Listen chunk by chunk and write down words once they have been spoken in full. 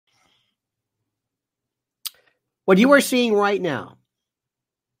What you are seeing right now,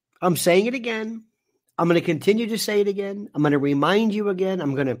 I'm saying it again. I'm going to continue to say it again. I'm going to remind you again.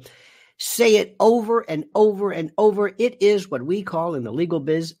 I'm going to say it over and over and over. It is what we call in the legal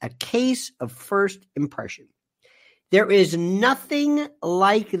biz a case of first impression. There is nothing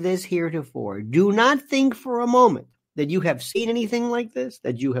like this heretofore. Do not think for a moment that you have seen anything like this,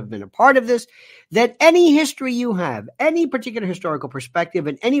 that you have been a part of this, that any history you have, any particular historical perspective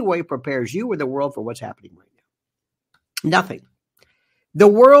in any way prepares you or the world for what's happening right now. Nothing. The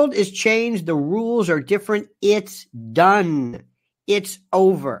world is changed. The rules are different. It's done. It's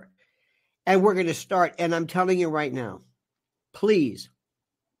over. And we're going to start. And I'm telling you right now, please,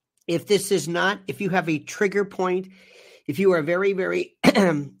 if you have a trigger point, if you are very, very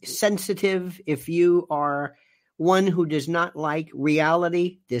sensitive, if you are one who does not like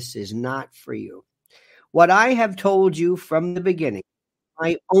reality, this is not for you. What I have told you from the beginning,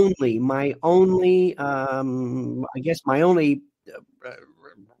 my only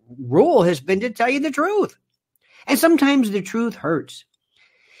rule has been to tell you the truth. And sometimes the truth hurts.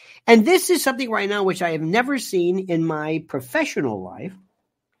 And this is something right now which I have never seen in my professional life,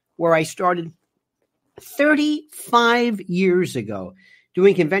 where I started 35 years ago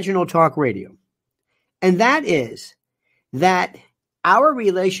doing conventional talk radio. And that is that our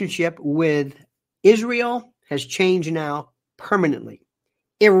relationship with Israel has changed now permanently,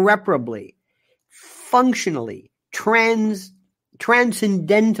 irreparably, functionally,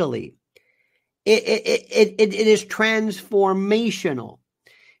 transcendentally. It is transformational.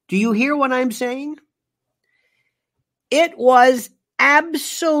 Do you hear what I'm saying? It was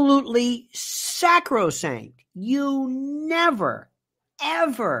absolutely sacrosanct. You never,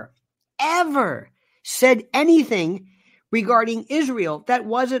 ever, ever said anything regarding Israel that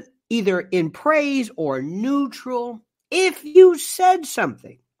wasn't either in praise or neutral. If you said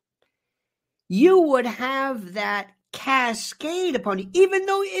something, you would have that cascade upon you, even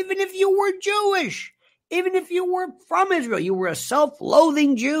if you were Jewish, even if you were from Israel, you were a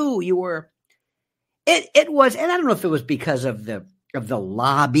self-loathing Jew. It was, and I don't know if it was because of the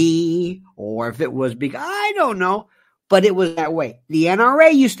lobby or if it was because, I don't know, but it was that way. The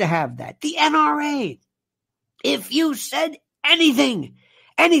NRA used to have that. The NRA, if you said anything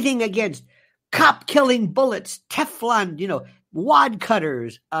against cop killing bullets, Teflon, wad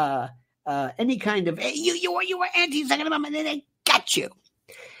cutters, any kind of, you were anti-Second Amendment, and they got you.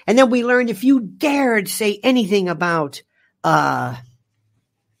 And then we learned if you dared say anything about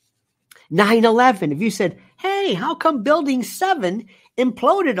 9/11, if you said, hey, how come Building 7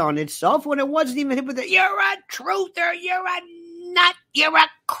 imploded on itself when it wasn't even hit with it? You're a truther. You're a nut. You're a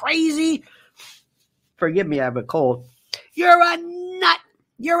crazy. Forgive me, I have a cold. You're a nut.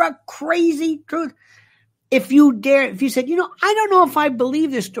 You're a crazy truth. If you said, I don't know if I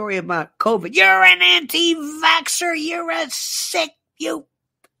believe this story about COVID. You're an anti-vaxxer. You're a sick.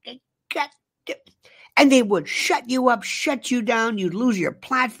 And they would shut you up, shut you down. You'd lose your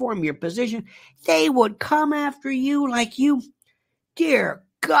platform, your position. They would come after you like you. Dear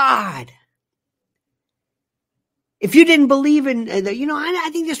God. If you didn't believe in, I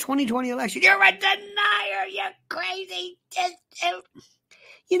think this 2020 election, you're a denier. You're crazy.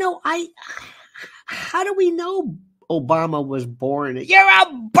 How do we know Obama was born? You're a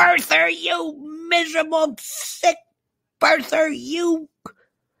birther, you miserable, sick birther,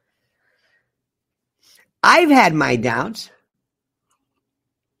 I've had my doubts.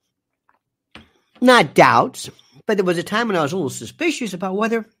 Not doubts, but there was a time when I was a little suspicious about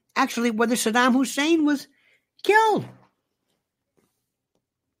whether Saddam Hussein was killed.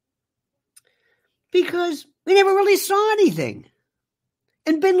 Because we never really saw anything.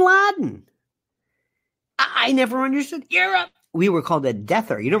 And bin Laden. I never understood. We were called a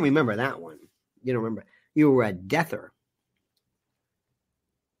deather. You don't remember that one. You don't remember. You were a deather.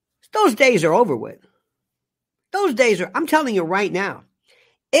 Those days are over with. I'm telling you right now,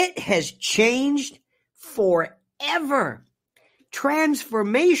 it has changed forever,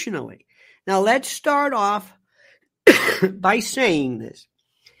 transformationally. Now, let's start off by saying this.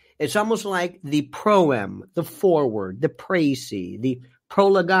 It's almost like the proem, the foreword, the précis, the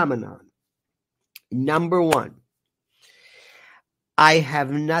prolegomenon. Number one, I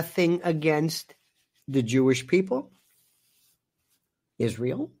have nothing against the Jewish people,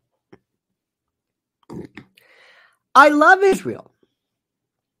 Israel. I love Israel.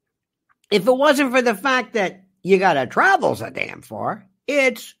 If it wasn't for the fact that you got to travel so damn far,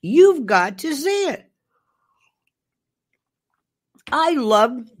 you've got to see it. I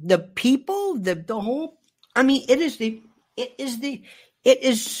love the people, the whole, it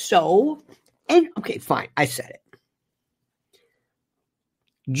is so, and okay, fine, I said it.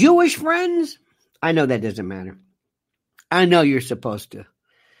 Jewish friends, I know that doesn't matter. I know you're supposed to.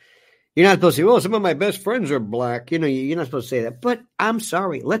 You're not supposed to say, well, some of my best friends are black. You're not supposed to say that. But I'm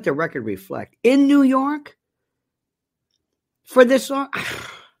sorry. Let the record reflect. In New York, for this song,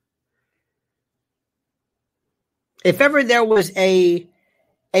 if ever there was a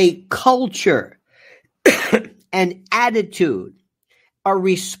culture, an attitude, a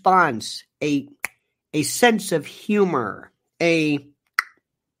response, a sense of humor, it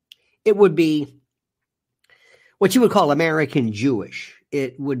would be what you would call American Jewish.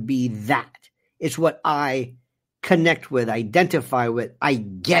 It would be that. It's what I connect with, identify with. I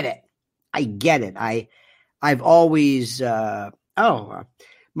get it. I've always, my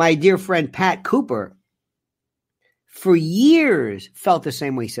dear friend Pat Cooper, for years felt the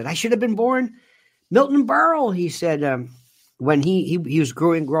same way. He said, I should have been born Milton Berle. He said, when he was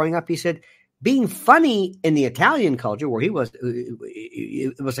growing up, he said, being funny in the Italian culture where he was,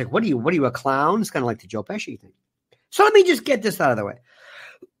 it was like, what are you, a clown? It's kind of like the Joe Pesci thing. So let me just get this out of the way.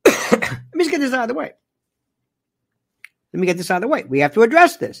 We have to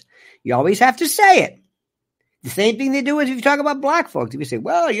address this. You always have to say it. The same thing they do is if you talk about black folks. If you say,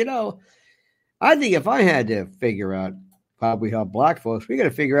 well, I think if I had to figure out how we help black folks, we got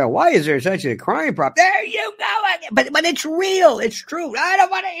to figure out why is there such a crime problem. There you go. But it's real. It's true. I don't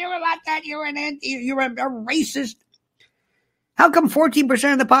want to hear about that. You're a racist. How come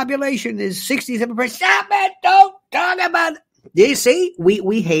 14% of the population is 67%? Stop it. Don't talk about it. Do you see?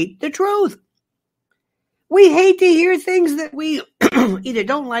 We hate the truth. We hate to hear things that we either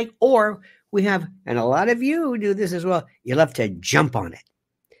don't like or we have, and a lot of you do this as well, you love to jump on it.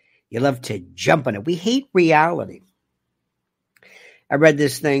 We hate reality. I read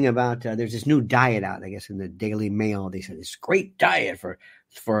this thing about, there's this new diet out, I guess, in the Daily Mail. They said it's a great diet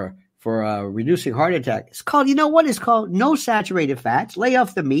for reducing heart attack. It's called, you know what it's called? No saturated fats, lay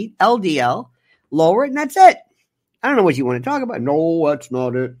off the meat, LDL, lower it, and that's it. I don't know what you want to talk about. No, that's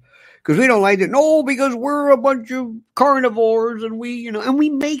not it. Because we don't like it. No, because we're a bunch of carnivores and we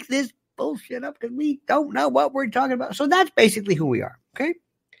make this bullshit up because we don't know what we're talking about. So that's basically who we are. Okay.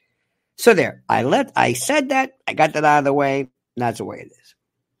 So there, I said that. I got that out of the way. That's the way it is.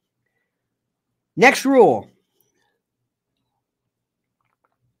 Next rule.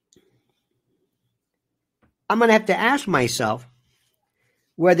 I'm going to have to ask myself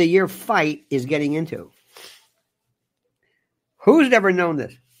whether your fight is getting into. Who's never known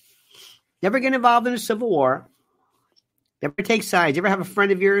this? Never get involved in a civil war. Never take sides. You ever have a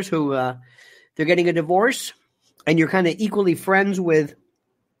friend of yours who they're getting a divorce and you're kind of equally friends with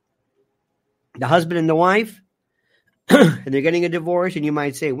the husband and the wife and they're getting a divorce and you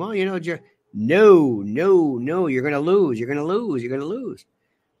might say, well, no, you're going to lose.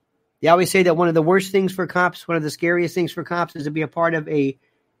 They always say that one of the worst things for cops, one of the scariest things for cops is to be a part of a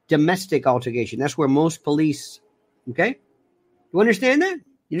domestic altercation. That's where most police, okay? You understand that?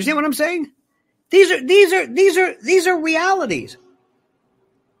 You understand what I'm saying? These are realities.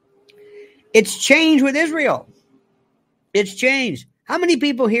 It's changed with Israel. It's changed. How many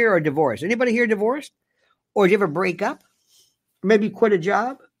people here are divorced? Anybody here divorced? Or did you ever break up? Or maybe quit a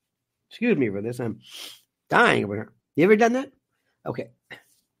job? Excuse me for this. I'm dying over here. You ever done that? Okay.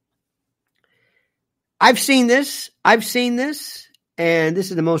 I've seen this. And this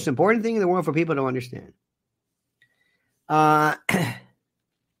is the most important thing in the world for people to understand.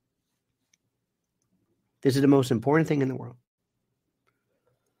 This is the most important thing in the world.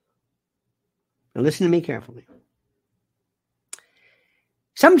 Now listen to me carefully.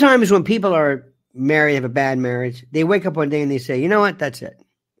 Sometimes when people are married, have a bad marriage, they wake up one day and they say, you know what? That's it.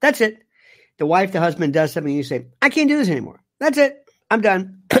 The wife, the husband does something and you say, I can't do this anymore. That's it. I'm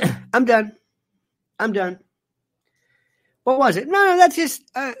done. I'm done. What was it? No, that's just,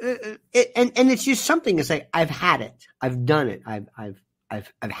 and it's just something to say, I've had it. I've done it. I've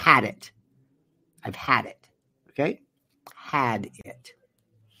had it. I've had it. Okay? Had it.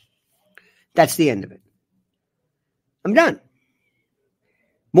 That's the end of it. I'm done.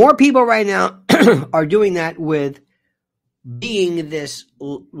 More people right now are doing that with being this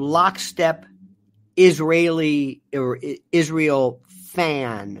lockstep Israel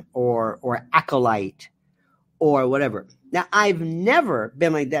fan or acolyte or whatever. Now, I've never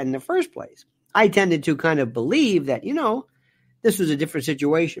been like that in the first place. I tended to kind of believe that, this was a different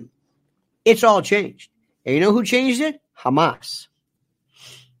situation. It's all changed. And you know who changed it? Hamas.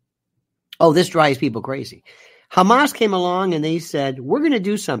 Oh, this drives people crazy. Hamas came along and they said, we're going to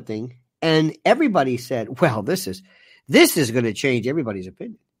do something. And everybody said, well, this is going to change everybody's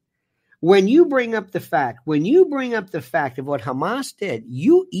opinion. When you bring up the fact of what Hamas did,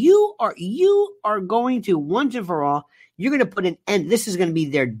 you are going to once and for all, you're going to put an end. This is going to be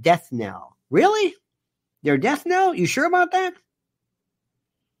their death knell. Really? Their death knell? You sure about that?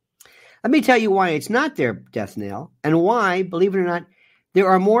 Let me tell you why it's not their death knell, and why, believe it or not, there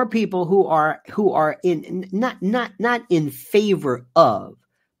are more people who are in not in favor of,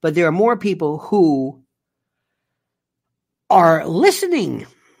 but there are more people who are listening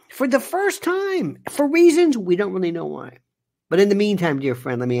for the first time for reasons we don't really know why. But in the meantime, dear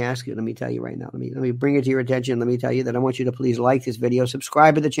friend, let me tell you right now, let me bring it to your attention. Let me tell you that I want you to please like this video,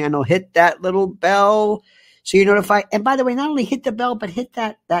 subscribe to the channel, hit that little bell so you're notified. And by the way, not only hit the bell, but hit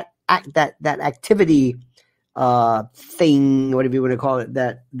that activity thing, whatever you want to call it,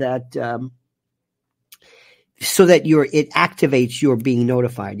 so that it activates your being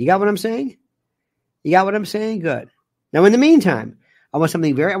notified. You got what I'm saying? You got what I'm saying? Good. Now, in the meantime, I want you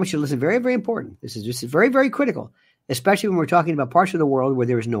to listen. Very, very important. This is very, very critical, especially when we're talking about parts of the world where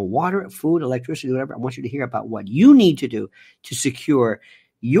there is no water, food, electricity, whatever. I want you to hear about what you need to do to secure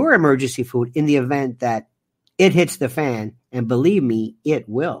your emergency food in the event that it hits the fan. And believe me, it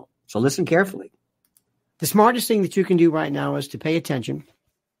will. So listen carefully. The smartest thing that you can do right now is to pay attention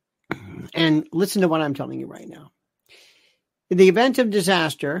and listen to what I'm telling you right now. In the event of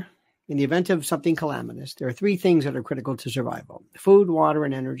disaster, in the event of something calamitous, there are three things that are critical to survival: food, water,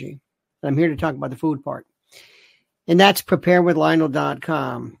 and energy. And I'm here to talk about the food part. And that's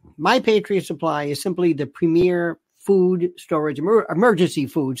preparewithlionel.com. My Patriot Supply is simply the premier food storage, emergency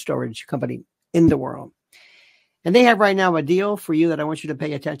food storage company in the world. And they have right now a deal for you that I want you to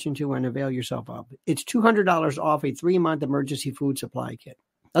pay attention to and avail yourself of. It's $200 off a 3-month emergency food supply kit.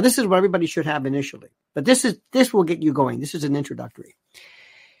 Now, this is what everybody should have initially, but this will get you going. This is an introductory.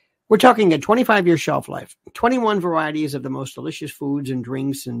 We're talking a 25-year shelf life, 21 varieties of the most delicious foods and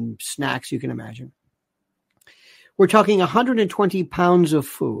drinks and snacks you can imagine. We're talking 120 pounds of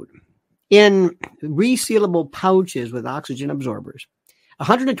food in resealable pouches with oxygen absorbers,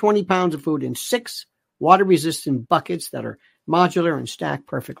 120 pounds of food in 6 water-resistant buckets that are modular and stacked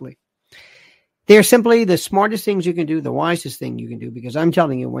perfectly. They're simply the smartest things you can do, the wisest thing you can do, because I'm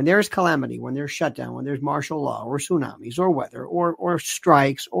telling you, when there's calamity, when there's shutdown, when there's martial law or tsunamis or weather or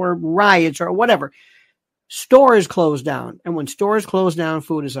strikes or riots or whatever, stores close down. And when stores close down,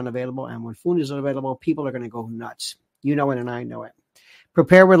 food is unavailable. And when food is unavailable, people are going to go nuts. You know it and I know it.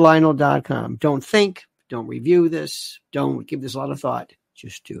 Preparewithlionel.com. Don't think, don't review this, don't give this a lot of thought.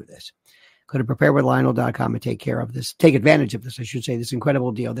 Just do this. Go to preparewithlionel.com and take advantage of this, I should say, this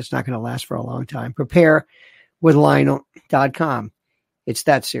incredible deal that's not going to last for a long time. Preparewithlionel.com. It's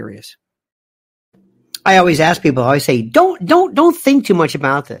that serious. I always ask people, I always say, don't think too much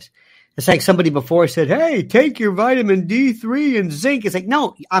about this. It's like somebody before said, hey, take your vitamin D3 and zinc. It's like,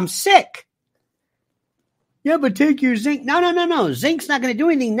 no, I'm sick. Yeah, but take your zinc. No. Zinc's not going to do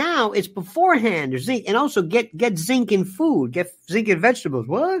anything now. It's beforehand. There's zinc. And also get zinc in food. Get zinc in vegetables.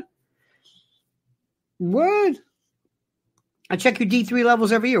 What? I check your D3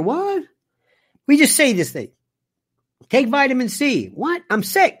 levels every year. What? We just say this thing. Take vitamin C. What? I'm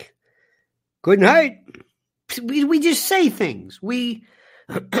sick. Couldn't hurt. We just say things. We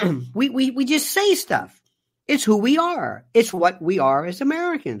just say stuff. It's who we are. It's what we are as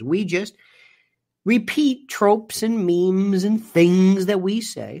Americans. We just repeat tropes and memes and things that we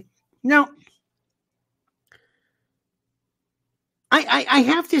say. Now, I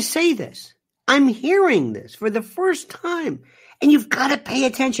have to say this. I'm hearing this for the first time, and you've got to pay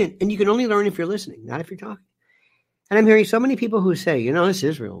attention. And you can only learn if you're listening, not if you're talking. And I'm hearing so many people who say, it's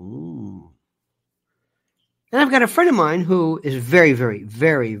Israel. And I've got a friend of mine who is very, very,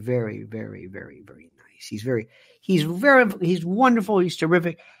 very, very, very, very, very nice. He's wonderful. He's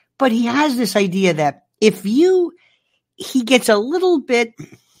terrific. But he has this idea that he gets a little bit,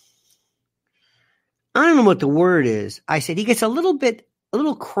 I don't know what the word is. I said he gets a little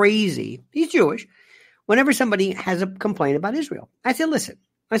crazy. He's Jewish. Whenever somebody has a complaint about Israel, I said, listen,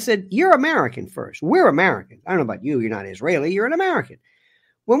 you're American first. We're American. I don't know about you. You're not Israeli. You're an American.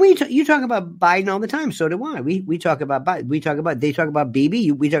 When you talk about Biden all the time, so do I. We talk about Biden. They talk about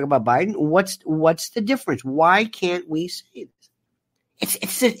Bibi. We talk about Biden. What's the difference? Why can't we say this?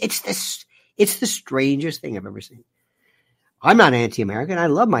 It's the strangest thing I've ever seen. I'm not anti-American. I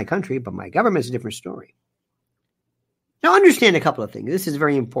love my country, but my government's a different story. Now, understand a couple of things. This is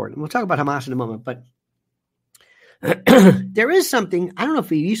very important. We'll talk about Hamas in a moment, but there is something, I don't know if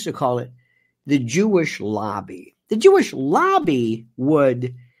we used to call it the Jewish lobby. The Jewish lobby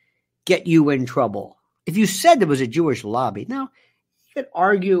would get you in trouble if you said there was a Jewish lobby. Now, you could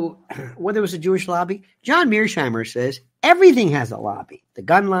argue whether it was a Jewish lobby. John Mearsheimer says everything has a lobby. The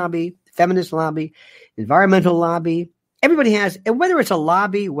gun lobby, the feminist lobby, environmental lobby. Everybody has, and whether it's a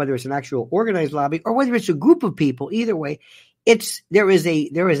lobby, whether it's an actual organized lobby, or whether it's a group of people, either way, there is a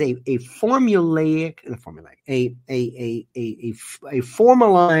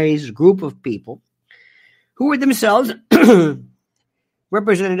formalized group of people who are themselves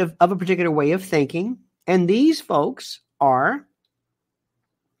representative of a particular way of thinking, and these folks are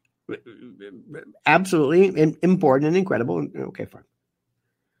absolutely important and incredible. Okay, fine.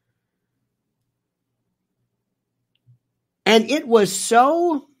 And it was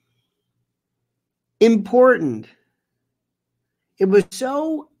so important. It was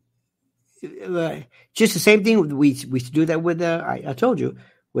so just the same thing. We do that with I told you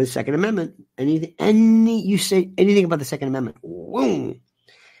with Second Amendment. You say anything about the Second Amendment, boom,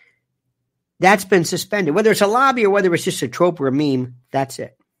 that's been suspended. Whether it's a lobby or whether it's just a trope or a meme, that's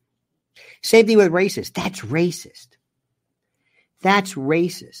it. Same thing with racist. That's racist. That's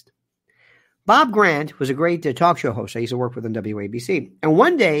racist. Bob Grant was a great talk show host I used to work with on WABC. And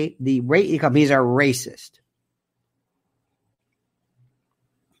one day, he companies are racist.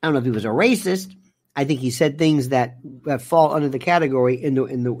 I don't know if he was a racist. I think he said things that fall under the category in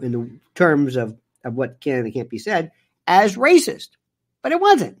the terms of what can and can't be said as racist. But it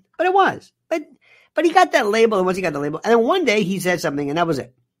wasn't. But it was. But he got that label, and once he got the label, and then one day he said something, and that was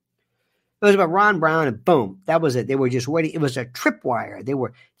it. It was about Ron Brown, and boom, that was it. They were just waiting. It was a tripwire. They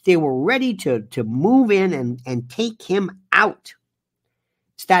were ready to move in and take him out.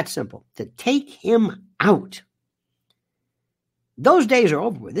 It's that simple. To take him out. Those days are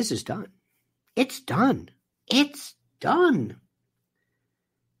over with. This is done. It's done. It's done.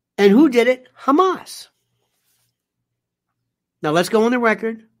 And who did it? Hamas. Now let's go on the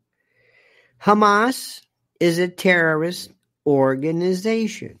record. Hamas is a terrorist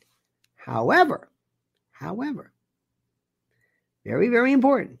organization. However, very, very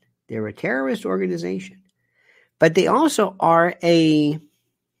important. They're a terrorist organization, but they also are an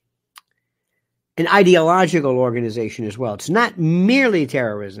ideological organization as well. It's not merely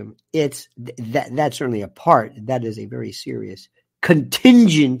terrorism. It's that's certainly a part. That is a very serious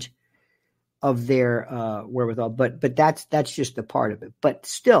contingent of their wherewithal. But that's just a part of it. But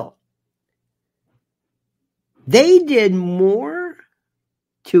still, they did more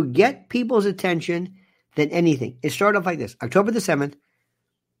to get people's attention than anything. It started off like this. October the 7th,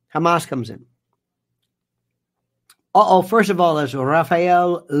 Hamas comes in. First of all, there's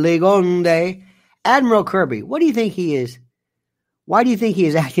Rafael Legonde. Admiral Kirby, what do you think he is? Why do you think he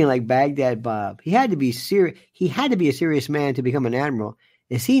is acting like Baghdad Bob? He had to be serious. He had to be a serious man to become an admiral.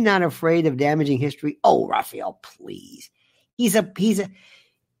 Is he not afraid of damaging history? Oh, Rafael, please.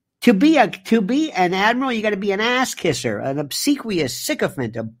 To be an admiral, you got to be an ass kisser, an obsequious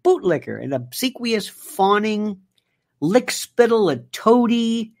sycophant, a bootlicker, an obsequious fawning lick spittle, a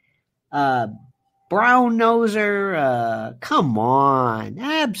toady, brown noser. Come on,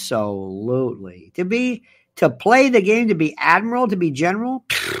 absolutely. To play the game, to be admiral, to be general.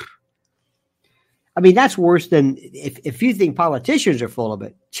 I mean, that's worse than if you think politicians are full of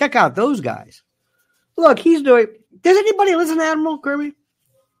it. Check out those guys. Look, he's doing. Does anybody listen to Admiral Kirby?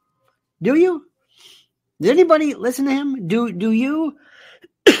 Do you? Does anybody listen to him? Do you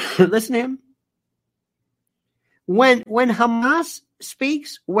listen to him? When Hamas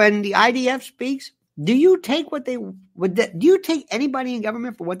speaks, when the IDF speaks, do you take do you take anybody in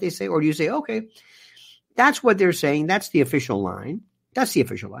government for what they say, or do you say, okay, that's what they're saying, that's the official line. That's the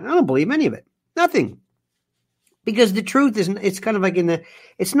official line. I don't believe any of it. Nothing. Because the truth is, it's kind of like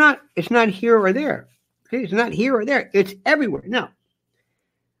it's not here or there. Okay? It's not here or there. It's everywhere. No.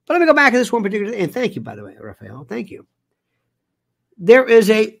 But let me go back to this one particular thing. And thank you, by the way, Raphael. Thank you. There is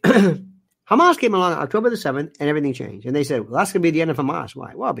Hamas came along October the 7th, and everything changed. And they said, well, that's going to be the end of Hamas.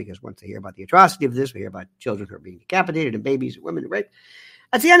 Why? Well, because once they hear about the atrocity of this, we hear about children who are being decapitated and babies and women raped.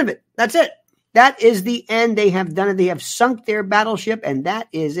 That's the end of it. That's it. That is the end. They have done it. They have sunk their battleship, and that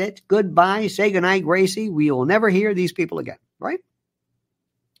is it. Goodbye. Say goodnight, Gracie. We will never hear these people again. Right?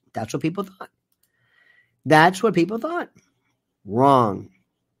 That's what people thought. That's what people thought. Wrong.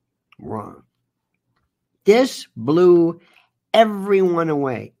 This blew everyone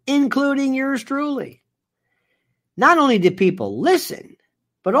away, including yours truly. Not only did people listen,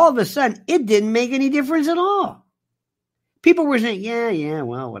 but all of a sudden, it didn't make any difference at all. People were saying, yeah,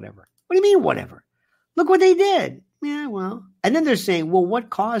 well, whatever. What do you mean, whatever? Look what they did. Yeah, well. And then they're saying, well, what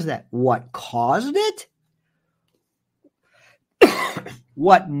caused that? What caused it?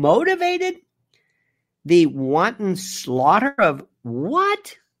 What motivated the wanton slaughter of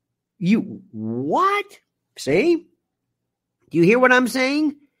what? What? See? Do you hear what I'm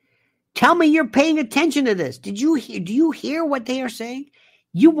saying? Tell me you're paying attention to this. Do you hear what they are saying?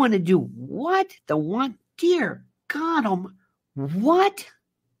 You want to do what? Dear God, what?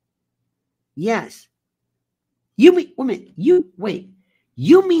 Yes. You mean, wait a minute,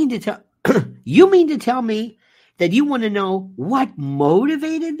 you mean to tell, you mean to tell me that you want to know what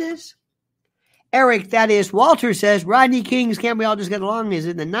motivated this? Eric, that is, Walter says, Rodney King's Can't We All Just Get Along is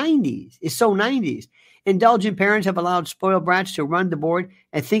in the 90s. It's so 90s. Indulgent parents have allowed spoiled brats to run the board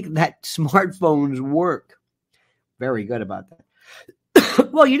and think that smartphones work. Very good about that.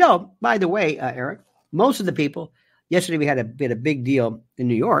 Well, by the way, Eric, most of the people, yesterday we had a big deal in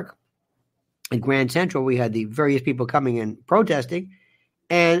New York. At Grand Central, we had the various people coming and protesting,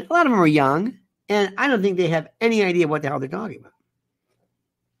 and a lot of them are young, and I don't think they have any idea what the hell they're talking about.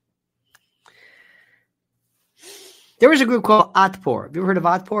 There is a group called Otpor. Have you ever heard of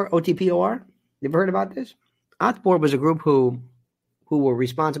Otpor? OTPOR? You ever heard about this? Otpor was a group who were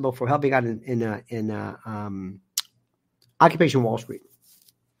responsible for helping out in Occupation Wall Street.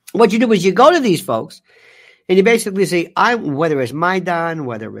 What you do is you go to these folks and you basically say, whether it's Maidan,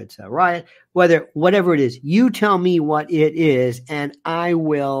 whether it's a riot, whatever it is, you tell me what it is, and I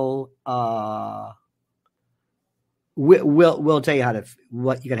will we'll tell you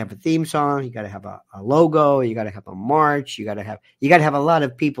what you got to have a theme song, you got to have a logo, you got to have a march, you got to have a lot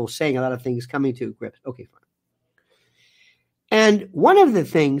of people saying a lot of things, coming to grips. Okay, fine. And one of the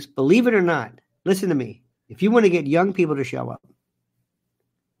things, believe it or not, listen to me, if you want to get young people to show up,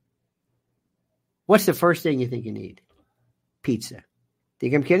 what's the first thing you think you need? Pizza.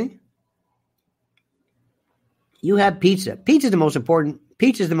 Think I'm kidding? You have pizza. Pizza is the most important.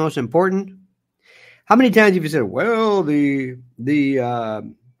 How many times have you said, well, the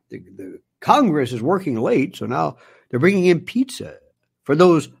Congress is working late, so now they're bringing in pizza for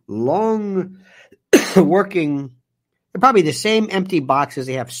those long working, they're probably the same empty boxes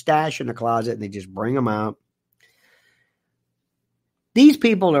they have stashed in the closet, and they just bring them out. These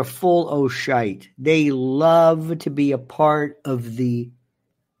people are full of shite. They love to be a part of they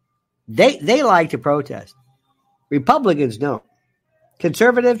like to protest. Republicans don't.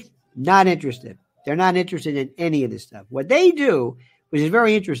 Conservatives, not interested. They're not interested in any of this stuff. What they do, which is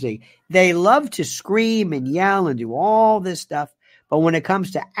very interesting, they love to scream and yell and do all this stuff. But when it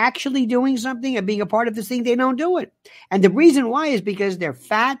comes to actually doing something and being a part of this thing, they don't do it. And the reason why is because they're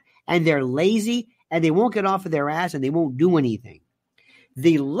fat and they're lazy and they won't get off of their ass and they won't do anything.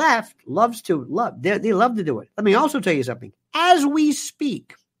 The left they love to do it. Let me also tell you something. As we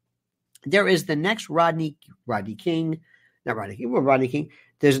speak, there is the next Rodney King.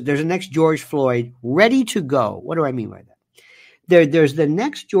 There's a next George Floyd ready to go. What do I mean by that? There's the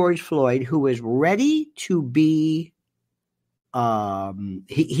next George Floyd who is ready to be. I'm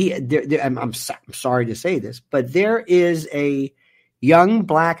sorry to say this, but there is a young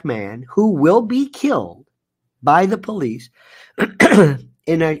black man who will be killed by the police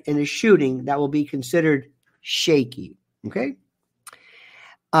in a shooting that will be considered shaky. Okay.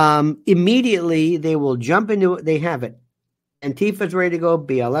 Immediately they will jump into it. They have it. Antifa's ready to go.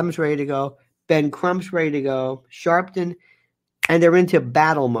 BLM's ready to go. Ben Crump's ready to go. Sharpton, and they're into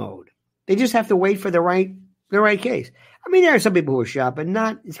battle mode. They just have to wait for the right case. I mean, there are some people who are shot, but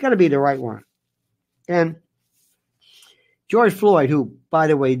it's got to be the right one. And George Floyd, who, by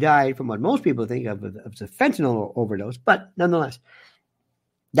the way, died from what most people think of a fentanyl overdose, but nonetheless,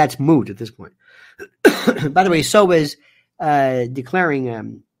 that's moot at this point. By the way, so is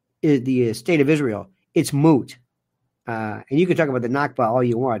declaring the state of Israel. It's moot. And you can talk about the Nakba all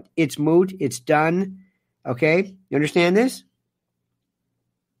you want. It's moot. It's done. Okay? You understand this?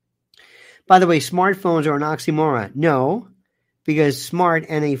 By the way, smartphones are an oxymoron. No, because smart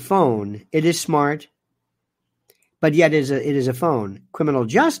and a phone. It is smart, but yet it is a phone. Criminal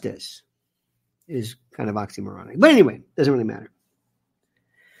justice is kind of oxymoronic. But anyway, doesn't really matter.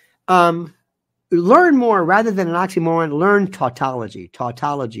 Learn more rather than an oxymoron. Learn tautology.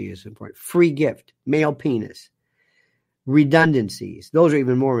 Tautology is important. Free gift. Male penis. Redundancies. Those are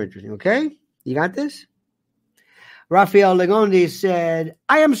even more interesting. Okay? You got this? Rafael Legondi said,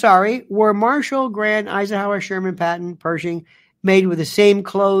 I am sorry. Were Marshall, Grant, Eisenhower, Sherman, Patton, Pershing made with the same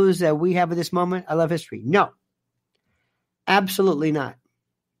clothes that we have at this moment? I love history. No. Absolutely not.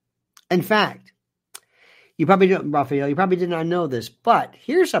 In fact, Raphael, you probably did not know this, but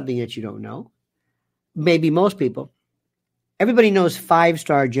here's something that you don't know. Maybe most people. Everybody knows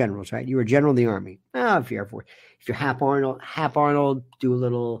 5-star generals, right? You were a general in the Army. If you're Air Force. If you're Hap Arnold, do a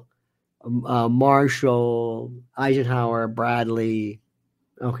little Marshall, Eisenhower, Bradley.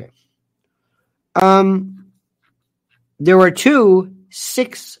 Okay. There were 2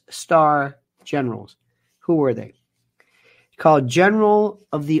 6-star generals. Who were they? Called General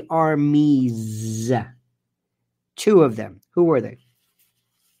of the Armies. 2 of them. Who were they?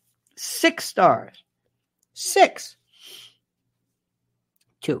 6 stars. 6.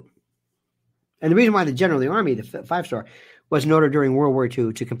 2. And the reason why the general of the army, the 5-star, was in order during World War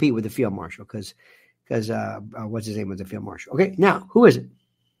II to compete with the field marshal because what's his name was the field marshal. Okay, now, who is it?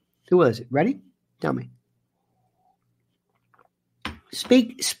 Who is it? Ready? Tell me.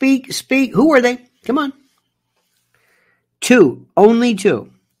 Speak. Who are they? Come on. 2. Only 2.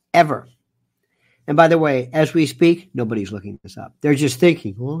 Ever. And by the way, as we speak, nobody's looking this up. They're just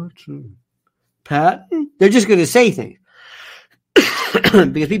thinking, what's Patton? They're just going to say things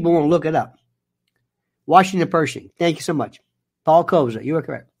because people won't look it up. Washington Pershing. Thank you so much. Paul Koza, you are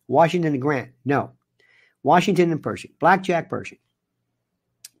correct. Washington and Grant. No. Washington and Pershing. Blackjack Pershing.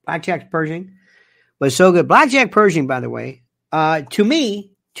 Blackjack Pershing was so good. Blackjack Pershing, by the way, to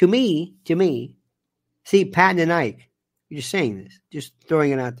me, see, Patton and Ike, you're just saying this, just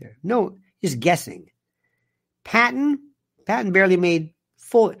throwing it out there. No, just guessing. Patton barely made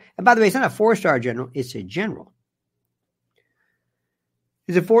full, and by the way, it's not a 4-star general, it's a general.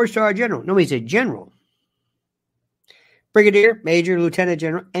 He's a 4-star general. No, he's a general. Brigadier, Major, Lieutenant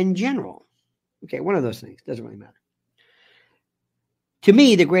General, and General. Okay, one of those things. Doesn't really matter. To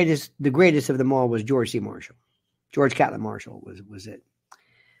me, the greatest of them all was George C. Marshall. George Catlin Marshall was it.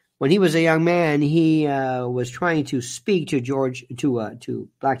 When he was a young man, he was trying to speak to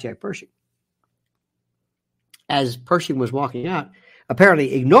Blackjack Pershing. As Pershing was walking out,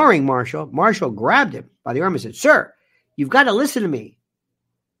 apparently ignoring Marshall, Marshall grabbed him by the arm and said, "Sir, you've got to listen to me."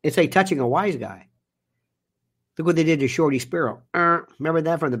 It's like touching a wise guy. Look what they did to Shorty Sparrow. Remember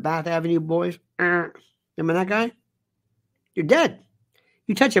that from the Bath Avenue boys? Remember that guy? You're dead.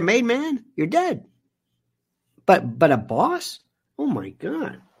 You touch a made man, you're dead. But a boss? Oh my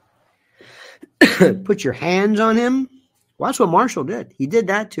God. Put your hands on him. Well, that's what Marshall did. He did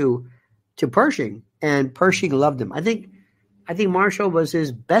that to Pershing, and Pershing loved him. I think Marshall was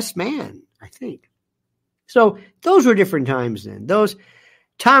his best man, I think. So those were different times then.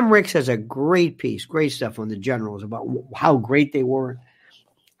 Tom Ricks has a great piece, great stuff on the generals about how great they were,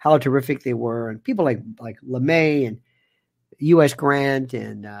 how terrific they were, and people like LeMay and U.S. Grant,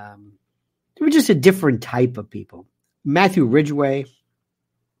 and they were just a different type of people. Matthew Ridgway,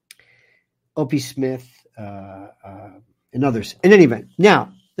 O.P. Smith, and others. In any event,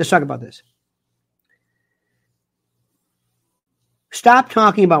 now let's talk about this. Stop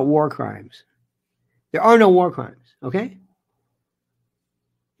talking about war crimes. There are no war crimes, okay?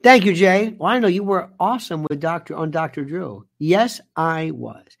 Thank you, Jay. Well, I know you were awesome with Dr. Drew. Yes, I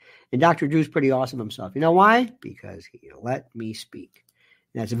was. And Dr. Drew's pretty awesome himself. You know why? Because he let me speak.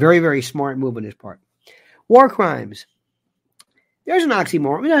 And that's a very, very smart move on his part. War crimes. There's an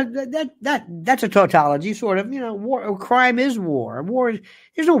oxymoron. That's a tautology, sort of. War. Crime is war.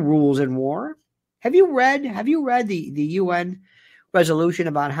 There's no rules in war. Have you read the UN resolution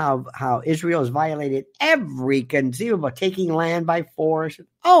about how Israel has violated every conceivable, taking land by force?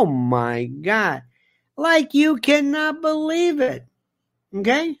 Oh my God. Like you cannot believe it.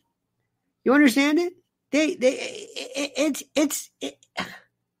 Okay? You understand it?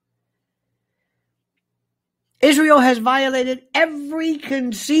 Israel has violated every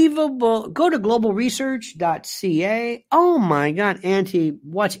conceivable. Go to globalresearch.ca. Oh my God,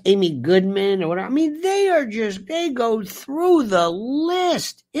 watch Amy Goodman or whatever. I mean, they go through the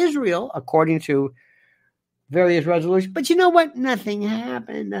list. Israel, according to various resolutions. But you know what? Nothing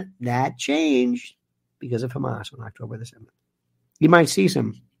happened. That changed because of Hamas on October the 7th. You might see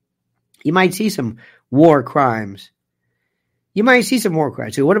some war crimes. So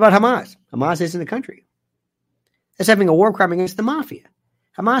what about Hamas? Hamas isn't a country. That's having a war crime against the mafia.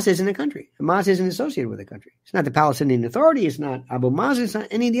 Hamas isn't a country. Hamas isn't associated with a country. It's not the Palestinian Authority. It's not Abu Mazen. It's not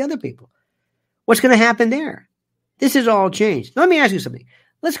any of the other people. What's going to happen there? This has all changed. Now, let me ask you something.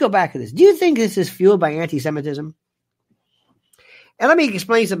 Let's go back to this. Do you think this is fueled by anti-Semitism? And let me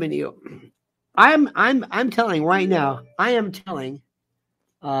explain something to you. I'm telling right now. And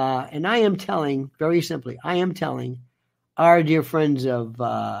I am telling very simply. I am telling our dear friends of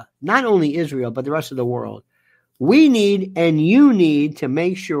not only Israel but the rest of the world. We need and you need to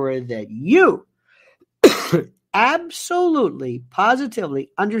make sure that you absolutely,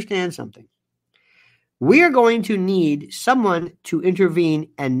 positively understand something. We are going to need someone to intervene,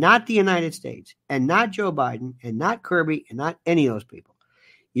 and not the United States, and not Joe Biden, and not Kirby, and not any of those people.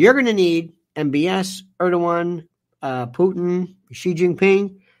 You're going to need MBS, Erdogan, Putin, Xi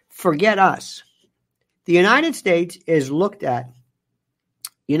Jinping. Forget us. The United States is looked at.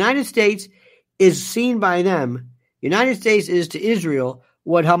 United States is seen by them. United States is to Israel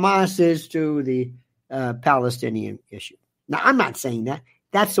what Hamas is to the Palestinian issue. Now, I'm not saying that.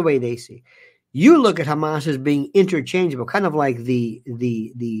 That's the way they see. You look at Hamas as being interchangeable, kind of like the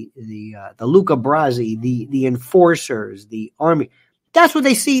Luca Brasi, the enforcers, the army. That's what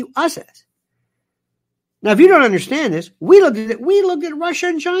they see us as. Now, if you don't understand this, we looked at Russia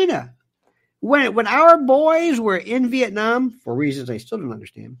and China. When our boys were in Vietnam, for reasons I still don't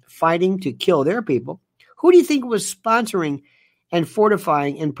understand, fighting to kill their people, who do you think was sponsoring and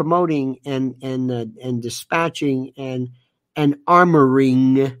fortifying and promoting and dispatching and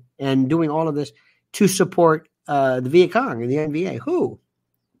armoring and doing all of this to support the Viet Cong and the NVA? Who?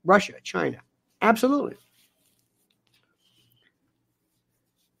 Russia, China. Absolutely.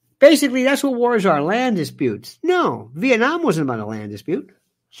 Basically, that's what wars are, land disputes. No, Vietnam wasn't about a land dispute.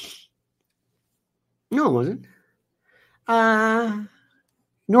 No, it wasn't.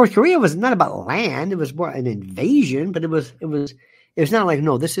 North Korea was not about land. It was more an invasion, but it was not like,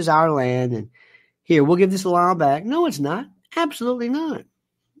 no, this is our land and here, we'll give this land back. No, it's not. Absolutely not.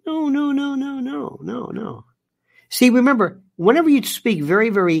 No. See, remember, whenever you speak very,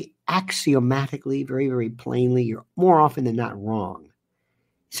 very axiomatically, very, very plainly, you're more often than not wrong.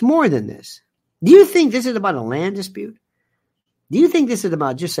 It's more than this. Do you think this is about a land dispute? Do you think this is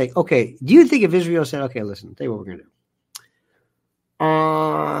about just saying, okay, do you think if Israel said, okay, listen, tell you what we're going to do.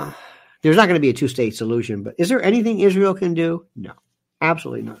 There's not going to be a two-state solution, but is there anything Israel can do? No,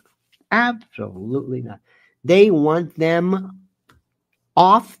 absolutely not. Absolutely not. They want them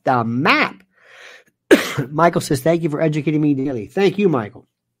off the map. Michael says, thank you for educating me daily. Thank you, Michael.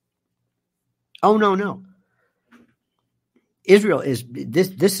 Oh, no. Israel is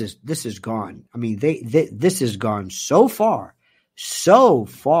this is gone. I mean, this has gone so far.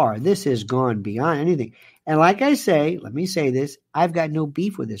 This has gone beyond anything. And like I say, let me say this: I've got no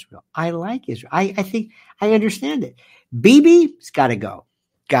beef with Israel. I like Israel. I think I understand it. Bibi's got to go.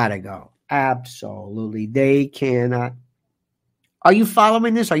 Absolutely, they cannot. Are you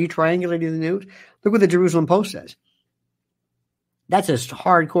following this? Are you triangulating the news? Look what the Jerusalem Post says. That's as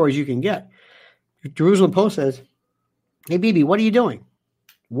hardcore as you can get. The Jerusalem Post says, hey, Bibi, what are you doing?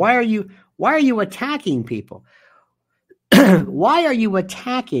 Why are you attacking people? Why are you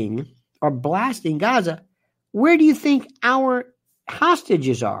attacking or blasting Gaza? Where do you think our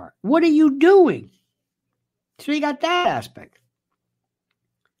hostages are? What are you doing? So you got that aspect.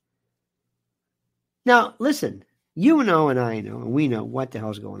 Now, listen, you know and I know, and we know what the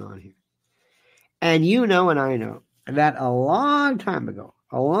hell's going on here. And you know and I know that a long time ago,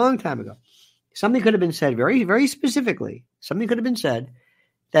 something could have been said very, very specifically. Something could have been said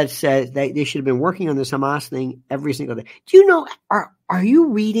that says that they should have been working on this Hamas thing every single day. Do you know, are you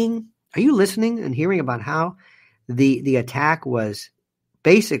reading, are you listening and hearing about how the attack was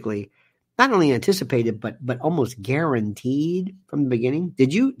basically not only anticipated, but almost guaranteed from the beginning?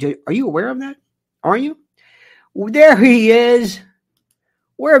 Are you aware of that? Are you? Well, there he is.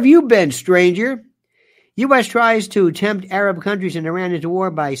 Where have you been, stranger? U.S. tries to tempt Arab countries and Iran into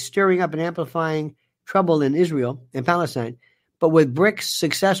war by stirring up and amplifying trouble in Israel and Palestine. But with BRICS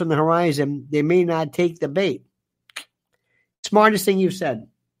success on the horizon, they may not take the bait. Smartest thing you've said.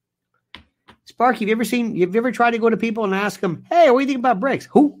 Sparky, have you ever tried to go to people and ask them, hey, what do you think about BRICS?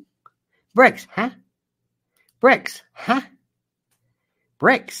 Who? BRICS, huh? BRICS, huh?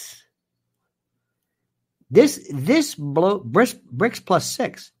 BRICS. BRICS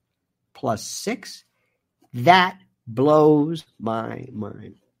plus six, that blows my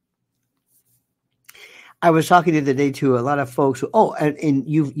mind. I was talking the other day to a lot of folks who, and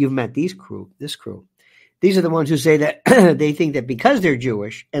you've met this crew. These are the ones who say that they think that because they're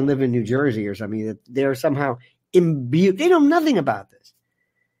Jewish and live in New Jersey or something, that they're somehow imbued. They know nothing about this.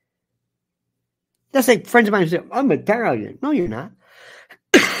 That's like friends of mine who say, I'm Italian. No, you're not.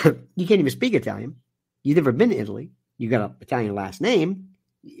 You can't even speak Italian. You've never been to Italy. You got an Italian last name.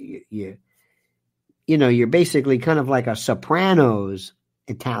 You're basically kind of like a Sopranos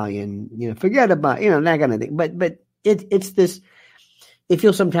Italian. Forget about that kind of thing. But it's this. It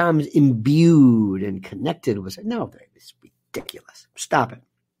feels sometimes imbued and connected with it. No, it's ridiculous. Stop it.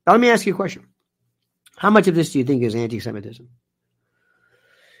 Now, let me ask you a question. How much of this do you think is anti-Semitism?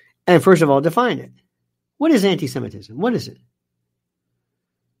 And first of all, define it. What is anti-Semitism? What is it?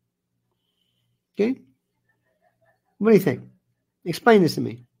 Okay. What do you think? Explain this to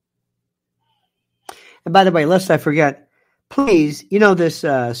me. And by the way, lest I forget, please, this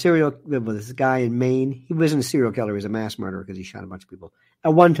this guy in Maine, he wasn't a serial killer, he was a mass murderer because he shot a bunch of people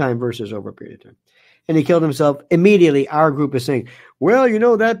at one time versus over a period of time. And he killed himself. Immediately, our group is saying, well,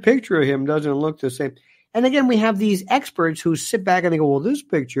 that picture of him doesn't look the same. And again, we have these experts who sit back and they go, well, this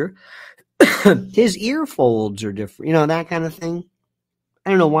picture, his ear folds are different, that kind of thing.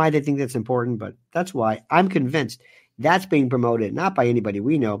 I don't know why they think that's important, but that's why I'm convinced that's being promoted, not by anybody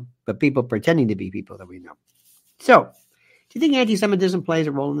we know, but people pretending to be people that we know. So, do you think anti-Semitism plays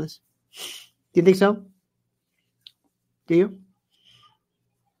a role in this? Do you think so? Do you?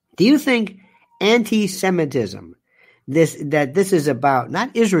 Do you think anti-Semitism. This is about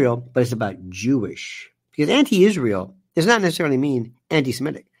not Israel, but it's about Jewish. Because anti-Israel does not necessarily mean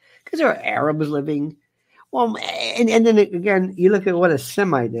anti-Semitic. Because there are Arabs living. Well, and then again, you look at what a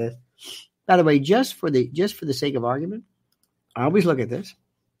Semite is. By the way, just for the sake of argument, I always look at this.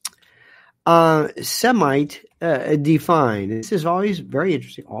 Semite define. This is always very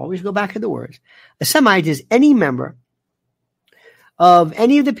interesting. Always go back to the words. A Semite is any member of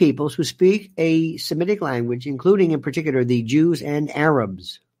any of the peoples who speak a Semitic language, including in particular the Jews and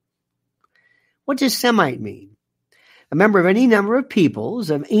Arabs. What does Semite mean? A member of any number of peoples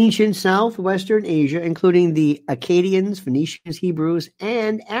of ancient southwestern Asia, including the Akkadians, Phoenicians, Hebrews,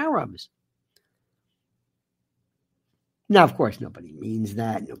 and Arabs. Now, of course, nobody means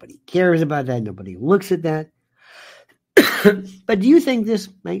that. Nobody cares about that. Nobody looks at that. But do you think this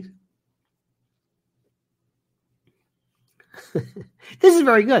makes... This is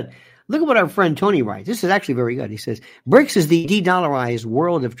very good. Look at what our friend Tony writes. This is actually very good. He says, BRICS is the de-dollarized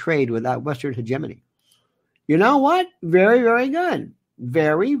world of trade without Western hegemony. You know what? Very, very good.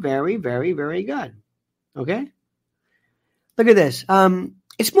 Very, very, very, very good. Okay? Look at this.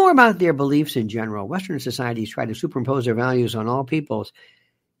 It's more about their beliefs in general. Western societies try to superimpose their values on all peoples.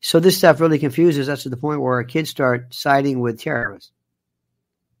 So this stuff really confuses us to the point where our kids start siding with terrorists.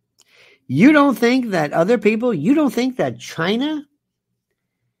 You don't think that other people, you don't think that China,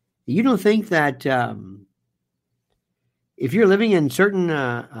 you don't think that if you're living in certain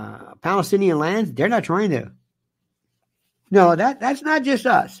Palestinian lands, they're not trying to. No, that's not just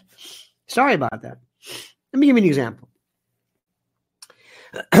us. Sorry about that. Let me give you an example.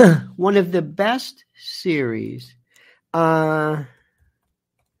 One of the best series, let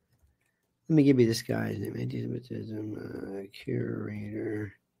me give you this guy's name, anti-Semitism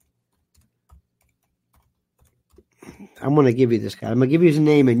curator. I'm going to give you this guy. I'm going to give you his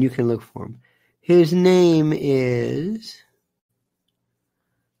name and you can look for him. His name is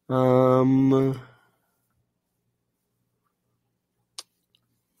hang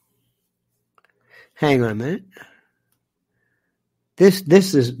on a minute. This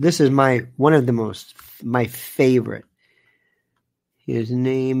is my favorite. His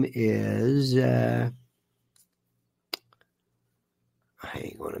name is hang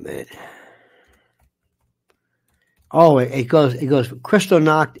on a minute. Oh, it goes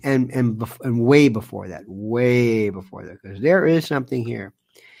Kristallnacht and way before that, because there is something here.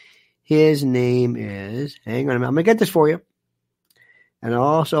 His name is, hang on a minute, I'm gonna get this for you. And I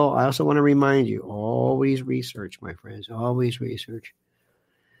also want to remind you, always research, my friends, always research.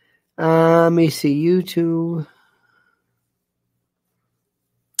 Let me see, YouTube.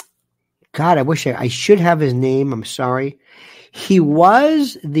 God, I wish I should have his name. I'm sorry. He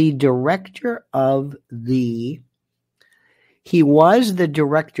was the director of the. I'm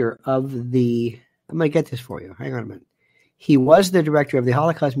going to get this for you. Hang on a minute. He was the director of the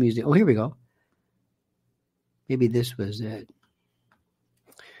Holocaust Museum. Oh, here we go. Maybe this was it.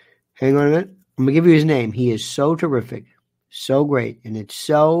 Hang on a minute. I'm going to give you his name. He is so terrific, so great, and it's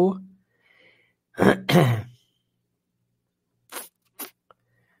so...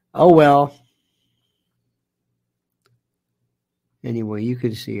 Oh, well. Anyway, you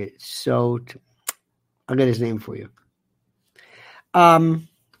can see it. So, I'll get his name for you.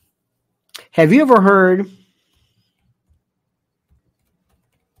 Have you ever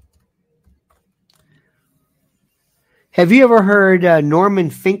heard Norman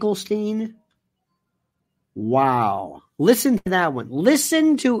Finkelstein? Wow. Listen to that one.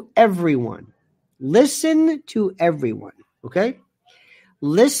 Listen to everyone. Okay?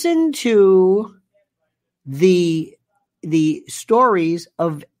 Listen to the stories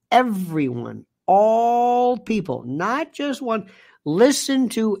of everyone, all people, not just one. Listen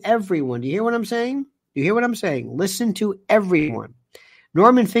to everyone. Do you hear what I'm saying? Listen to everyone.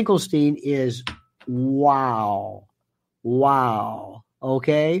 Norman Finkelstein is wow.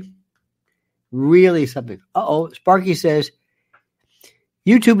 Okay? Really something. Sparky says,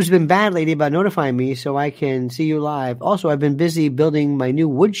 YouTube has been bad lately about notifying me so I can see you live. Also, I've been busy building my new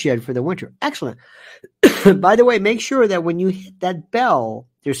woodshed for the winter. Excellent. By the way, make sure that when you hit that bell,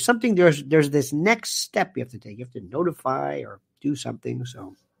 there's this next step you have to take. You have to notify or do something.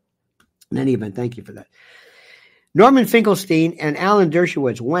 So in any event, thank you for that. Norman Finkelstein and Alan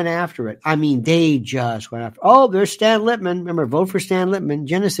Dershowitz went after it. I mean, they just went after it. Oh, there's Stan Lippman. Remember, vote for Stan Lippman.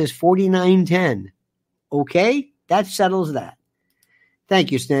 Genesis 49:10. Okay? That settles that.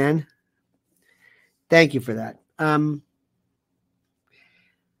 Thank you, Stan. Thank you for that.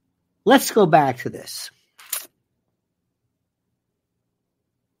 Let's go back to this.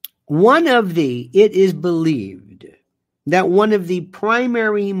 It is believed that one of the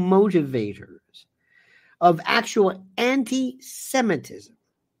primary motivators of actual anti-Semitism,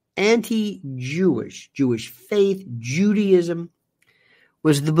 anti-Jewish, Jewish faith, Judaism,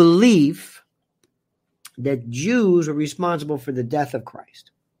 was the belief that Jews were responsible for the death of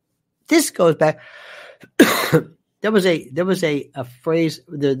Christ. This goes back. There was a phrase.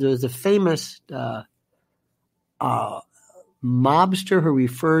 There was a famous mobster who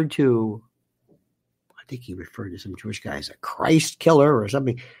referred to, I think he referred to some Jewish guy as a Christ killer or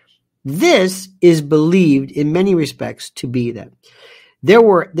something. This is believed in many respects to be that.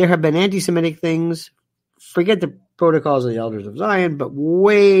 There have been anti-Semitic things. Forget the protocols of the Elders of Zion, but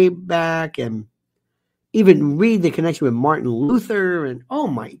way back, and even read the connection with Martin Luther, and oh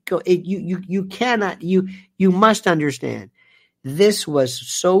my God, you must understand, this was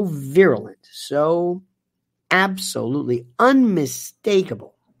so virulent, so absolutely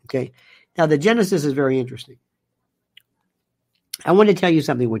unmistakable. Okay, now the Genesis is very interesting. I want to tell you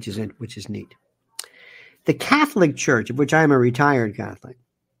something which is neat. The Catholic Church, of which I am a retired Catholic,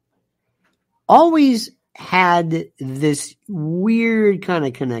 always had this weird kind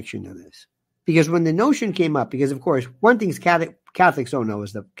of connection to this. Because when the notion came up, because of course, one thing Catholics don't know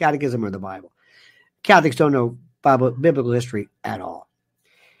is the Catechism or the Bible. Catholics don't know biblical history at all.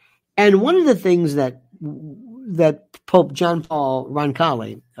 And one of the things that Pope John Paul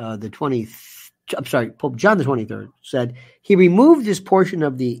Roncalli, Pope John the 23rd, said, he removed this portion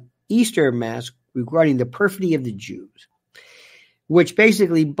of the Easter Mass regarding the perfidy of the Jews, which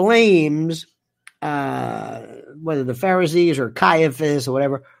basically blames whether the Pharisees or Caiaphas or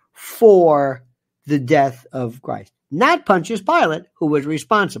whatever for the death of Christ. Not Pontius Pilate, who was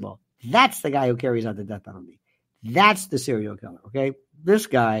responsible. That's the guy who carries out the death penalty. That's the serial killer, okay? This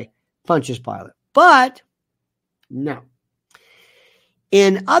guy, Pontius Pilate. But, no.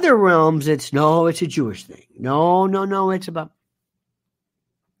 In other realms, it's a Jewish thing. No, it's about...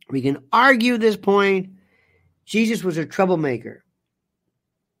 We can argue this point. Jesus was a troublemaker.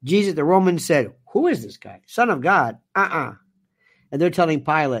 Jesus, the Romans said, who is this guy? Son of God. And they're telling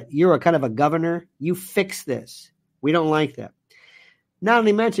Pilate, you're a kind of a governor. You fix this. We don't like that. Not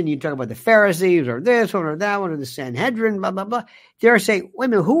only mention you talk about the Pharisees or this one or that one or the Sanhedrin, blah, blah, blah. They're saying, wait a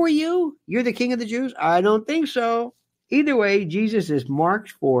minute, who are you? You're the king of the Jews? I don't think so. Either way, Jesus is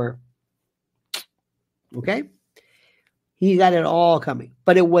marked for, okay? He got it all coming.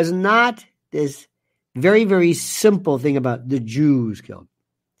 But it was not this very, very simple thing about the Jews killed.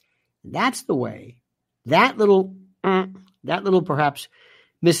 That's the way. That little perhaps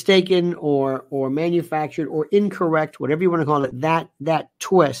mistaken or manufactured or incorrect, whatever you want to call it, that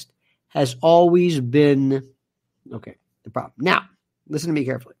twist has always been, okay, the problem. Now, listen to me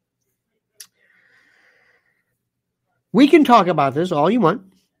carefully. We can talk about this all you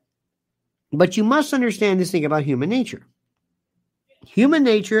want, but you must understand this thing about human nature. Human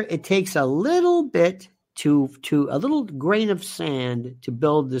nature, it takes a little bit to a little grain of sand to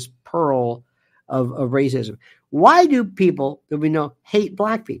build this pearl of racism. Why do people that we know hate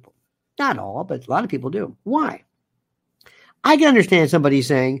black people? Not all, but a lot of people do. Why? I can understand somebody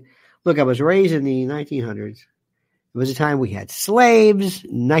saying, look, I was raised in the 1900s. It was a time we had slaves,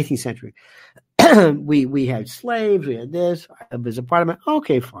 19th century. we had slaves, we had this. It was a part of my,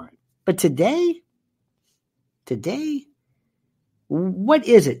 okay, fine. But today, what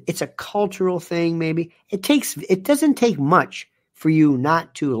is it? It's a cultural thing, maybe. It doesn't take much for you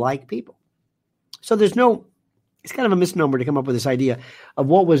not to like people. So it's kind of a misnomer to come up with this idea of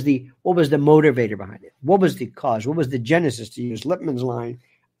what was the motivator behind it? What was the cause? What was the genesis, to use Lippmann's line,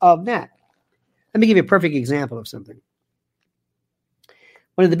 of that? Let me give you a perfect example of something.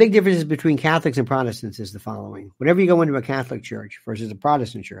 One of the big differences between Catholics and Protestants is the following. Whenever you go into a Catholic church versus a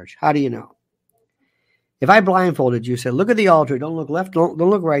Protestant church, how do you know? If I blindfolded you, said, look at the altar, don't look left, don't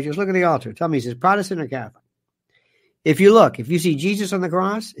look right, just look at the altar. Tell me, is it Protestant or Catholic? If you see Jesus on the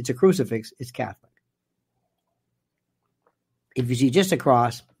cross, it's a crucifix, it's Catholic. If you see just a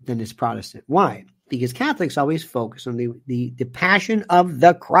cross, then it's Protestant. Why? Because Catholics always focus on the passion of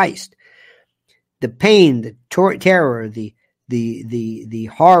the Christ. The pain, the terror, the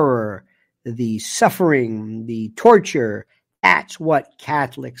horror, the suffering, the torture. That's what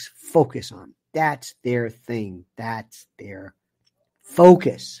Catholics focus on. That's their thing. That's their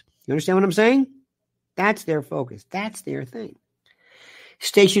focus. You understand what I'm saying? That's their focus. That's their thing.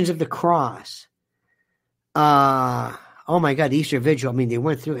 Stations of the Cross. Oh my God, Easter Vigil. I mean, they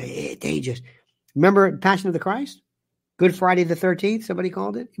went through it. They just, remember Passion of the Christ? Good Friday the 13th, somebody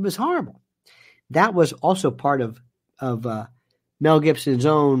called it. It was horrible. That was also part of Mel Gibson's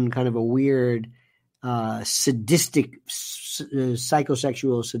own kind of a weird, sadistic,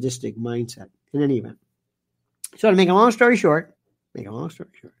 psychosexual, sadistic mindset. In any event. So to make a long story short,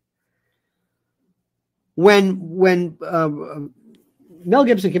 when Mel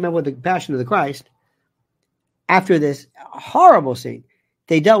Gibson came up with the Passion of the Christ, after this horrible scene,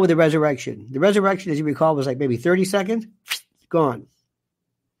 they dealt with the resurrection. The resurrection, as you recall, was like maybe 30 seconds. Gone.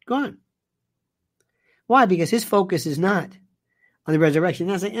 Why? Because his focus is not on the resurrection.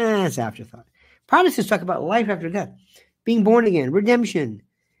 That's like, it's afterthought. Protestants talk about life after death, being born again, redemption.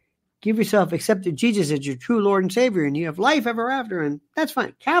 Give yourself, accept Jesus as your true Lord and Savior, and you have life ever after, and that's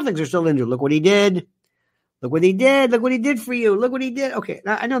fine. Catholics are still into, look what he did. Look what he did. Look what he did for you. Look what he did. Okay,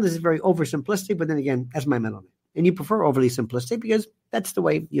 now I know this is very oversimplistic, but then again, that's my mental. And you prefer overly simplistic because that's the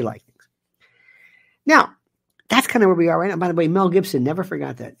way you like things. Now, that's kind of where we are right now. By the way, Mel Gibson never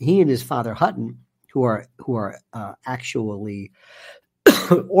forgot that. He and his father Hutton, who are actually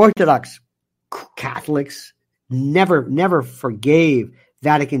Orthodox Catholics, never forgave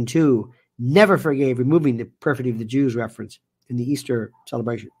Vatican II, never forgave removing the perfidy of the Jews reference in the Easter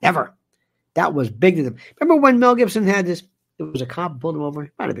celebration. Never. That was big to them. Remember when Mel Gibson had this? It was a cop pulled him over. He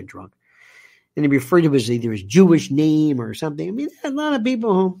might have been drunk. And he referred to either his Jewish name or something. I mean, there's a lot of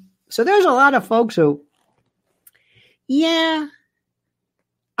people who... So there's a lot of folks who... Yeah,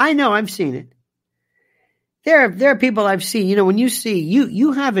 I know. I've seen it. There are people I've seen. You know, when you see...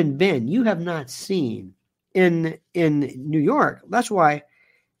 You have not seen in New York. That's why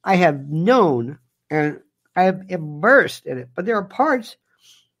I have known and I have immersed in it. But there are parts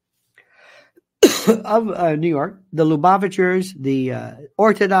of New York, the Lubavitchers, the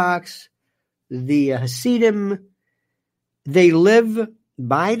Orthodox, the Hasidim, they live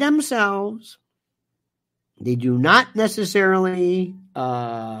by themselves. They do not necessarily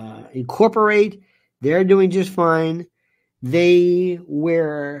incorporate. They're doing just fine. They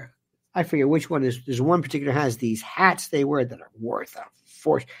wear, I forget which one is. There's one particular has these hats they wear that are worth a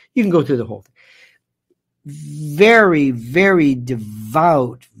fortune. You can go through the whole thing. Very, very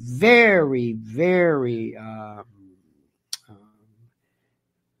devout, very, very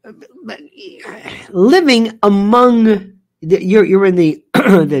living among you're in the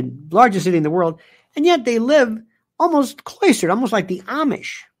the largest city in the world, and yet they live almost cloistered, almost like the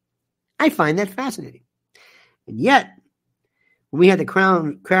Amish. I find that fascinating. And yet, when we had the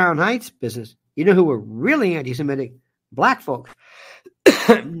Crown Heights business, you know who were really anti-Semitic? Black folks.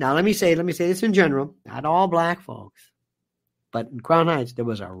 Now let me say this in general, not all black folks, but in Crown Heights there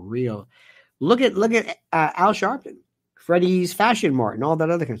was a real look at Al Sharpton, Freddie's Fashion Mart, and all that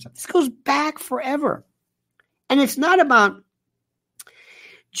other kind of stuff. This goes back forever, and it's not about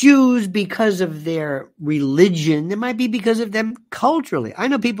Jews because of their religion. It might be because of them culturally. I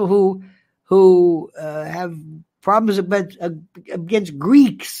know people who have problems against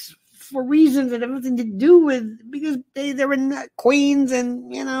Greeks for reasons that have nothing to do with, because they're in Queens and,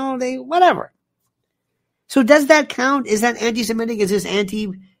 they, whatever. So does that count? Is that anti-Semitic? Is this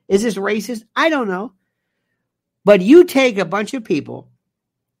racist? I don't know. But you take a bunch of people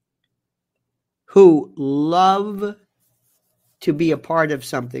who love to be a part of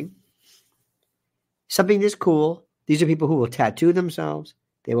something that's cool. These are people who will tattoo themselves.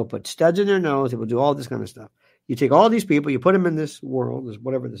 They will put studs in their nose. They will do all this kind of stuff. You take all these people, you put them in this world,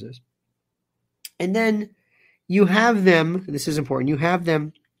 whatever this is. And then you have them, this is important, you have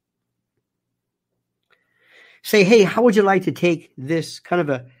them say, hey, how would you like to take this kind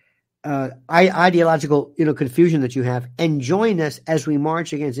of a ideological confusion that you have and join us as we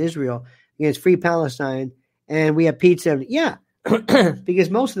march against Israel, against Free Palestine, and we have pizza? Yeah,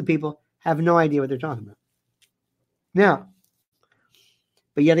 because most of the people have no idea what they're talking about. Now,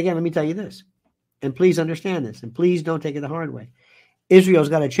 but yet again, let me tell you this, and please understand this, and please don't take it the hard way. Israel's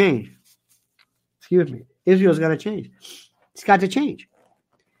got to change. Israel's got to change. It's got to change.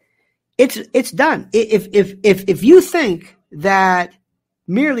 It's done. If you think that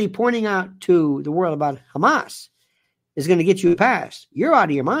merely pointing out to the world about Hamas is going to get you past, you're out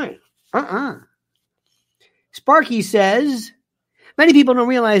of your mind. Sparky says, many people don't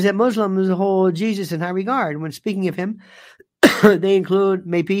realize that Muslims hold Jesus in high regard. When speaking of him, they include,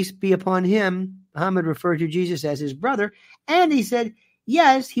 may peace be upon him. Muhammad referred to Jesus as his brother, and he said,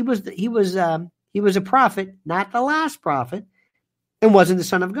 yes, he was a prophet, not the last prophet, and wasn't the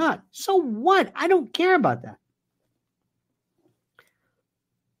son of God. So what? I don't care about that.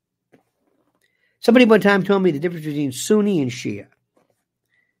 Somebody one time told me the difference between Sunni and Shia.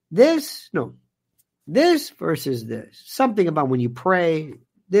 This versus this. Something about when you pray,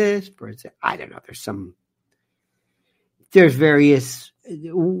 this versus, I don't know, there's various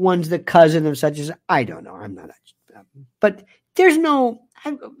ones, the cousin of such as, I don't know, I'm not, but there's no,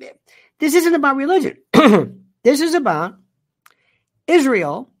 this isn't about religion. This is about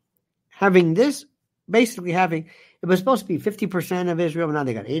Israel having this, basically having, it was supposed to be 50% of Israel, but now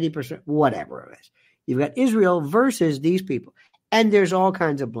they got 80%, whatever it is. You've got Israel versus these people. And there's all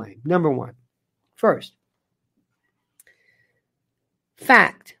kinds of blame. Number one, first,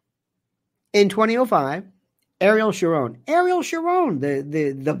 fact, in 2005, Ariel Sharon,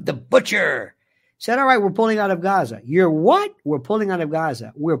 the butcher, said, all right, we're pulling out of Gaza. You're what? We're pulling out of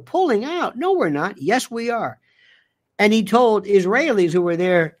Gaza. We're pulling out. No, we're not. Yes, we are. And he told Israelis who were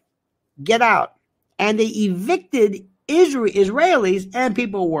there, get out. And they evicted Israelis, and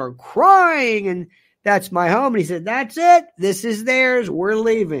people were crying, and that's my home. And he said, that's it. This is theirs. We're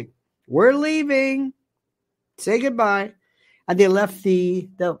leaving. We're leaving. Say goodbye. And they left the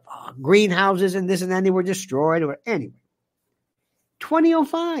greenhouses and this and that. They were destroyed. Anyway,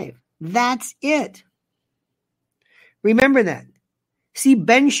 2005. That's it. Remember that. See,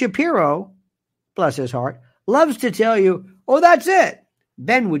 Ben Shapiro, bless his heart, loves to tell you, oh, that's it.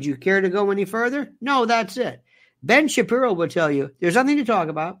 Ben, would you care to go any further? No, that's it. Ben Shapiro will tell you there's nothing to talk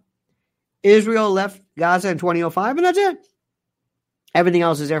about. Israel left Gaza in 2005, and that's it. Everything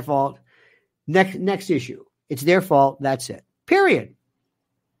else is their fault. Next issue. It's their fault. That's it. Period.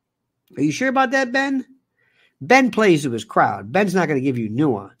 Are you sure about that, Ben? Ben plays to his crowd. Ben's not going to give you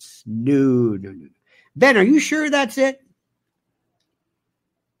nuance. No. Ben, are you sure that's it?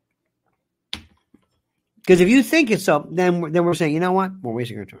 Because if you think it's so, then we're saying, you know what? We're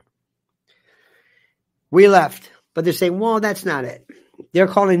wasting our time. We left. But they're saying, well, that's not it. They're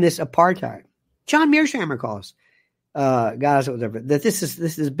calling this apartheid. John Mearsheimer calls Gaza, whatever, that this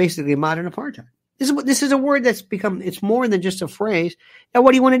is basically modern apartheid. This is a word that's become, it's more than just a phrase. Now,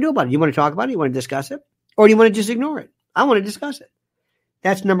 what do you want to do about it? You want to talk about it? You want to discuss it? Or do you want to just ignore it? I want to discuss it.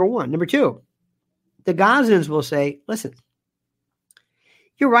 That's number one. Number two, the Gazans will say, listen,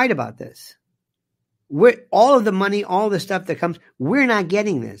 you're right about this. All of the money, all the stuff that comes, we're not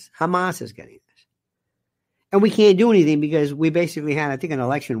getting this. Hamas is getting this. And we can't do anything because we basically had, I think, an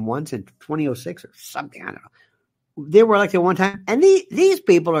election once in 2006 or something. I don't know. They were elected one time. And these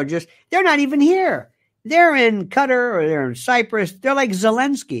people are just, they're not even here. They're in Qatar or they're in Cyprus. They're like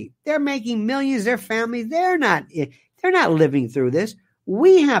Zelensky. They're making millions. Their family, they're not living through this.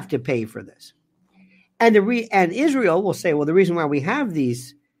 We have to pay for this. And and Israel will say, well, the reason why we have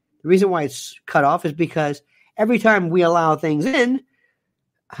these, the reason why it's cut off is because every time we allow things in,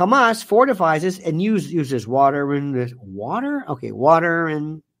 Hamas fortifies us and uses water and water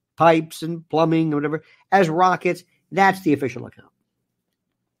and pipes and plumbing or whatever as rockets. That's the official account.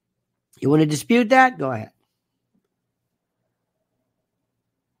 You want to dispute that? Go ahead.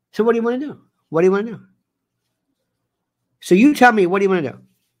 So what do you want to do? What do you want to do? So you tell me, what do you want to do?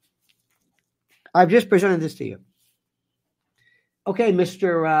 I've just presented this to you. Okay,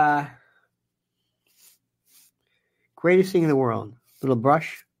 Mr. Greatest thing in the world. Little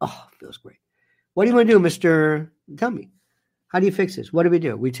brush. Oh, feels great. What do you want to do, Mr.? Tell me. How do you fix this? What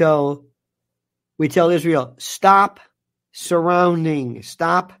do? We tell Israel, stop surrounding,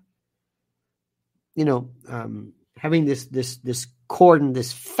 stop, having this cordon,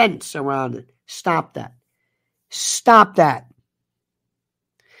 this fence around it. Stop that. Stop that.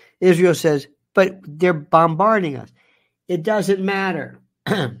 Israel says, but they're bombarding us. It doesn't matter.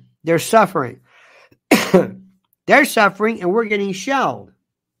 They're suffering. They're suffering and we're getting shelled.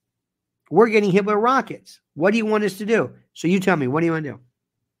 We're getting hit with rockets. What do you want us to do? So you tell me, what do you want to do?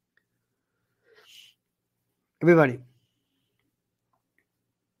 Everybody.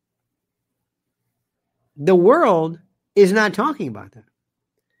 The world is not talking about that.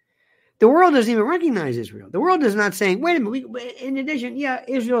 The world doesn't even recognize Israel. The world is not saying, wait a minute, in addition, yeah,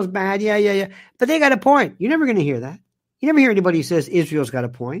 Israel's bad, yeah. But they got a point. You're never going to hear that. You never hear anybody who says Israel's got a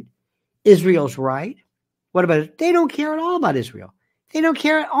point. Israel's right. What about it? They don't care at all about Israel. They don't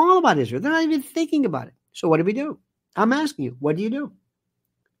care at all about Israel. They're not even thinking about it. So what do we do? I'm asking you, what do you do?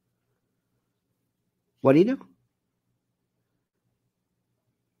 What do you do?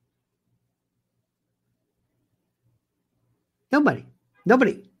 Nobody.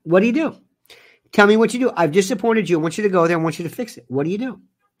 What do you do? Tell me what you do. I've disappointed you. I want you to go there. I want you to fix it. What do you do?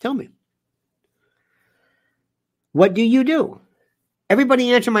 Tell me. What do you do?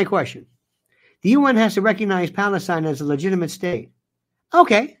 Everybody answer my question. The UN has to recognize Palestine as a legitimate state.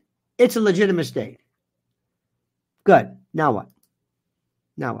 Okay, it's a legitimate state. Good. Now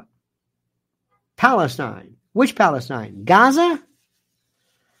what? Palestine. Which Palestine? Gaza?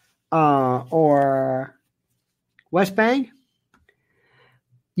 Or West Bank?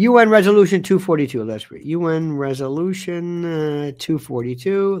 UN Resolution 242. Let's read. UN Resolution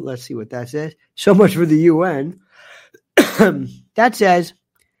 242. Let's see what that says. So much for the UN. That says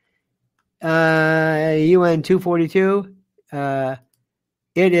UN 242.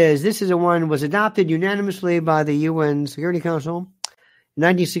 This is a one was adopted unanimously by the UN Security Council. In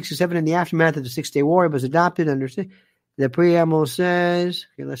 1967, in the aftermath of the Six-Day War, it was adopted under the preamble says,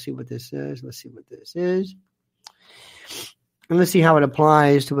 okay, let's see what this says. Let's see what this is. And let's see how it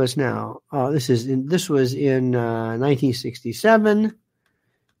applies to us now. This was in 1967.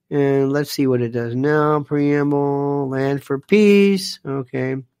 And let's see what it does now. Preamble, land for peace.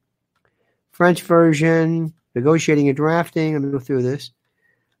 Okay. French version, negotiating and drafting. Let me go through this.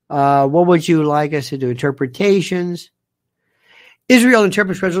 What would you like us to do? Interpretations. Israel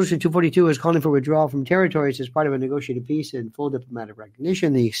interprets Resolution 242 as calling for withdrawal from territories as part of a negotiated peace and full diplomatic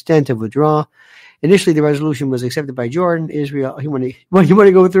recognition. The extent of withdrawal. Initially, the resolution was accepted by Jordan. Israel. You want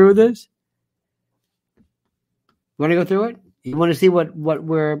to go through this? You want to go through it? You want to see what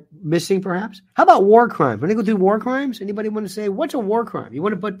we're missing, perhaps? How about war crimes? Want to go through war crimes? Anybody want to say what's a war crime? You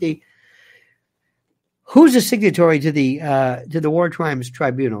want to put who's a signatory to the War Crimes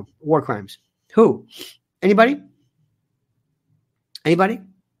Tribunal? War crimes. Who? Anybody? Anybody?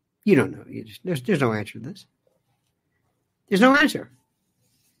 You don't know. There's no answer to this. There's no answer.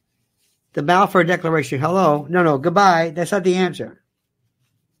 The Balfour Declaration. Hello. No. Goodbye. That's not the answer.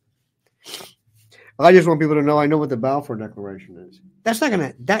 I just want people to know I know what the Balfour Declaration is. That's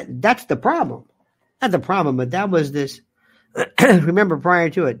the problem. Not the problem, but that was this. Remember, prior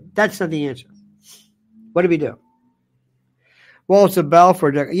to it, that's not the answer. What did we do? Well, it's a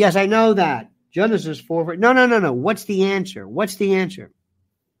Balfour Declaration. Yes, I know that. Genesis 4. No. What's the answer? What's the answer?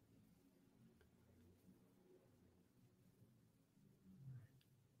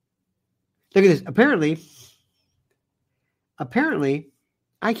 Look at this. Apparently,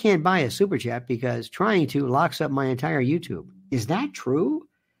 I can't buy a super chat because trying to locks up my entire YouTube. Is that true?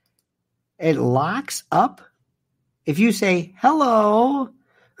 It locks up? If you say hello,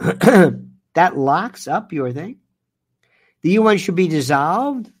 that locks up your thing? The UN should be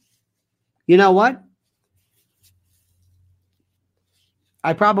dissolved? You know what?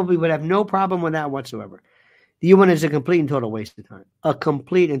 I probably would have no problem with that whatsoever. The UN is a complete and total waste of time. A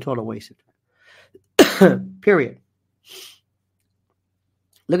complete and total waste of time. Period.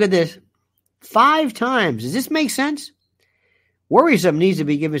 Look at this. 5 times. Does this make sense? Worrisome needs to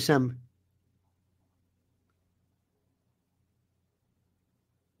be given some.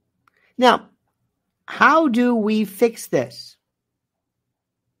 Now, how do we fix this?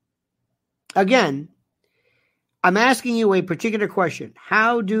 Again, I'm asking you a particular question.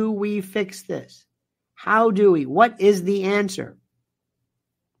 How do we fix this? How do we? What is the answer?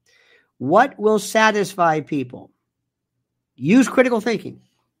 What will satisfy people? Use critical thinking.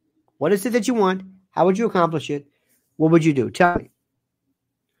 What is it that you want? How would you accomplish it? What would you do? Tell me.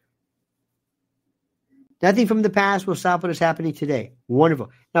 Nothing from the past will stop what is happening today.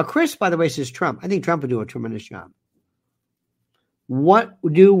 Wonderful. Now, Chris, by the way, says Trump. I think Trump would do a tremendous job. What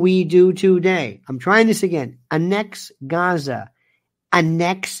do we do today? I'm trying this again. Annex Gaza.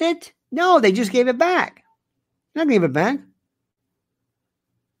 Annex it? No, they just gave it back. Not gave it back.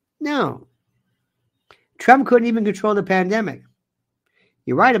 No. Trump couldn't even control the pandemic.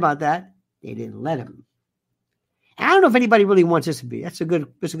 You're right about that. They didn't let him. I don't know if anybody really wants this to be. That's a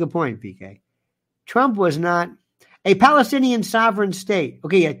good point, PK. Trump was not a Palestinian sovereign state.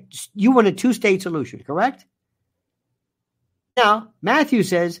 Okay, you want a 2-state solution, correct? Now, Matthew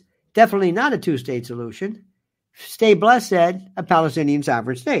says definitely not a 2-state solution. Stay Blessed said a Palestinian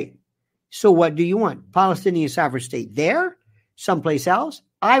sovereign state. So what do you want? Palestinian sovereign state there? Someplace else?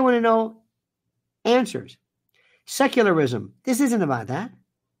 I want to know answers. Secularism. This isn't about that.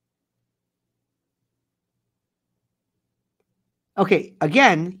 Okay,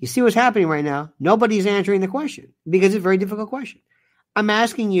 again, you see what's happening right now? Nobody's answering the question because it's a very difficult question. I'm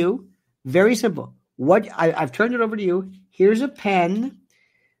asking you, very simple. I've turned it over to you. Here's a pen.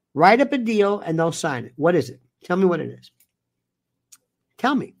 Write up a deal and they'll sign it. What is it? Tell me what it is.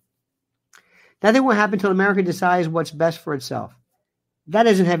 Tell me. Nothing will happen until America decides what's best for itself. That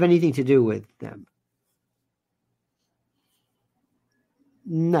doesn't have anything to do with them.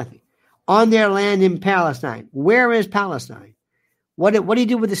 Nothing. On their land in Palestine. Where is Palestine? What do you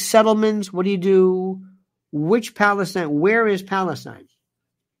do with the settlements? What do you do? Which Palestine? Where is Palestine?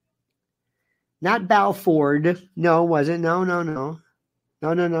 Not Balfour. No, was it? No. No.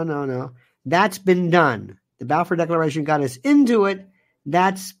 That's been done. The Balfour Declaration got us into it.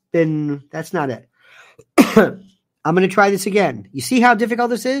 That's not it. I'm going to try this again. You see how difficult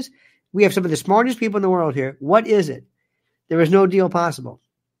this is? We have some of the smartest people in the world here. What is it? There is no deal possible.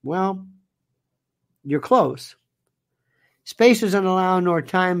 Well, you're close. Space doesn't allow nor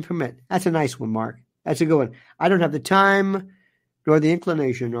time permit. That's a nice one, Mark. That's a good one. I don't have the time nor the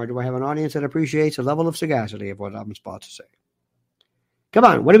inclination, nor do I have an audience that appreciates the level of sagacity of what I'm about to say. Come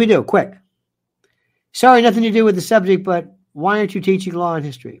on, what do we do? Quick. Sorry, nothing to do with the subject, but why aren't you teaching law and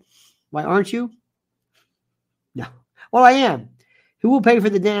history? Why aren't you? No. Well, I am. Who will pay for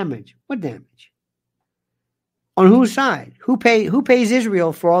the damage? What damage? On whose side? Who pays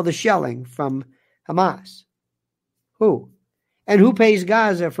Israel for all the shelling from Hamas? Who? And who pays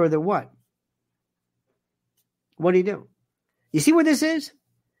Gaza for the what? What do you do? You see what this is?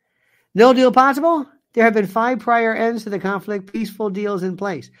 No deal possible? There have been 5 prior ends to the conflict, peaceful deals in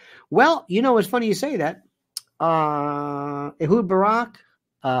place. Well, you know, it's funny you say that. Ehud Barak,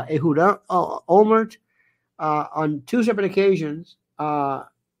 Ehud Olmert, on 2 separate occasions,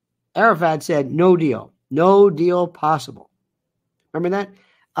 Arafat said, no deal possible. Remember that?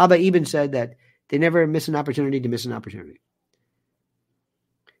 Abba Eben said that they never miss an opportunity to miss an opportunity.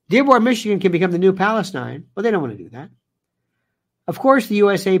 Dearborn, Michigan can become the new Palestine. Well, they don't want to do that. Of course, the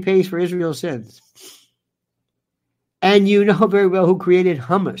USA pays for Israel's sins. And you know very well who created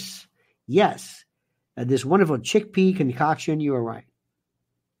hummus. Yes, this wonderful chickpea concoction, you are right.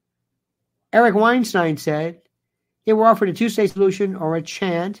 Eric Weinstein said they were offered a 2-state solution or a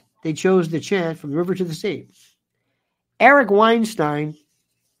chant. They chose the chant from the river to the sea. Eric Weinstein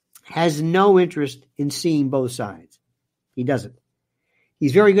has no interest in seeing both sides. He doesn't.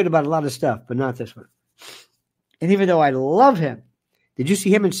 He's very good about a lot of stuff, but not this one. And even though I love him, did you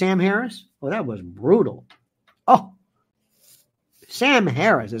see him and Sam Harris? Oh, that was brutal. Oh, Sam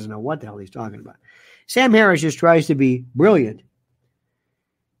Harris doesn't know what the hell he's talking about. Sam Harris just tries to be brilliant.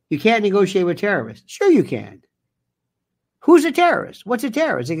 You can't negotiate with terrorists. Sure you can. Who's a terrorist? What's a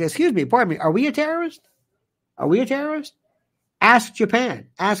terrorist? Excuse me, pardon me. Are we a terrorist? Are we a terrorist? Ask Japan.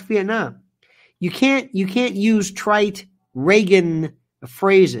 Ask Vietnam. You can't use trite Reagan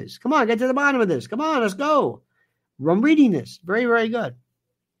phrases. Come on, get to the bottom of this. Come on, let's go. I'm reading this. Very, very good.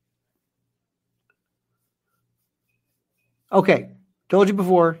 Okay. Told you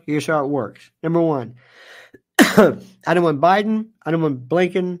before. Here's how it works. Number 1. I don't want Biden. I don't want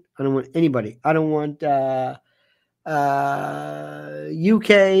Blinken. I don't want anybody. I don't want UK.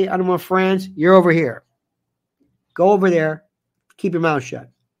 I don't want France. You're over here. Go over there. Keep your mouth shut.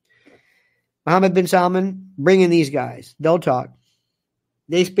 Mohammed bin Salman, bring in these guys. They'll talk.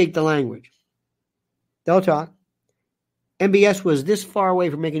 They speak the language. They'll talk. MBS was this far away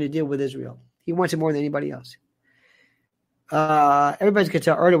from making a deal with Israel. He wants it more than anybody else. Everybody's going to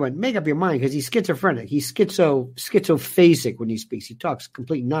tell Erdogan, make up your mind, because he's schizophrenic. He's schizophasic when he speaks. He talks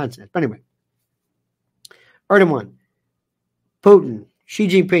complete nonsense. But anyway, Erdogan, Putin, Xi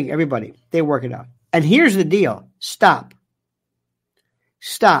Jinping, everybody, they work it out. And here's the deal. Stop.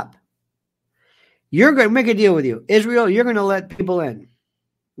 You're going to make a deal with you. Israel, you're going to let people in.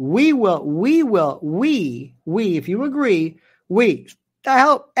 We, if you agree, the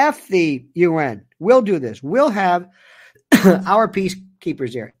hell, F the UN. We'll do this. We'll have our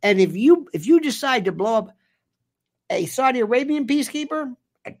peacekeepers there. And if you decide to blow up a Saudi Arabian peacekeeper,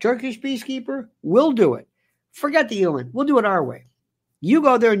 a Turkish peacekeeper, we'll do it. Forget the UN. We'll do it our way. You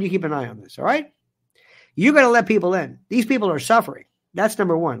go there and you keep an eye on this, all right? You're going to let people in. These people are suffering. That's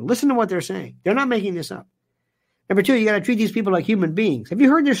number 1. Listen to what they're saying. They're not making this up. Number 2, you got to treat these people like human beings. Have you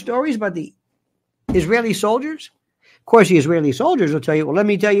heard their stories about the Israeli soldiers? Of course, the Israeli soldiers will tell you, well, let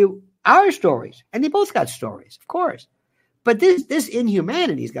me tell you our stories. And they both got stories, of course. But this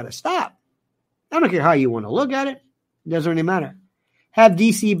inhumanity's got to stop. I don't care how you want to look at it. It doesn't really matter. Have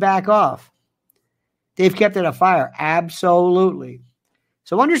DC back off. They've kept it afire. Absolutely.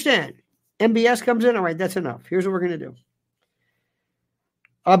 So understand, MBS comes in. All right, that's enough. Here's what we're going to do.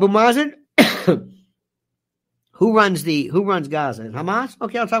 Abu Mazen, who runs Gaza? Hamas?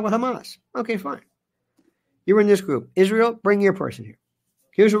 Okay, I'll talk with Hamas. Okay, fine. You're in this group. Israel, bring your person here.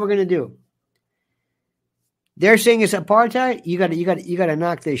 Here's what we're going to do. They're saying it's apartheid. You got to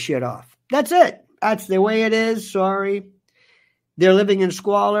knock this shit off. That's it. That's the way it is. Sorry. They're living in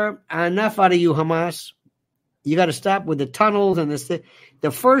squalor. Enough out of you, Hamas. You got to stop with the tunnels and this thing.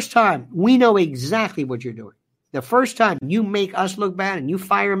 The first time, we know exactly what you're doing. The first time you make us look bad and you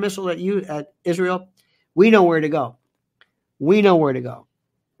fire a missile at Israel, we know where to go. We know where to go.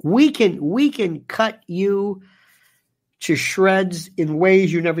 We can cut you to shreds in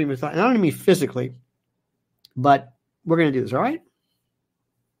ways you never even thought. And I don't mean physically, but we're going to do this, all right?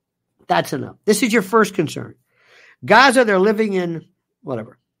 That's enough. This is your first concern. Gaza, they're living in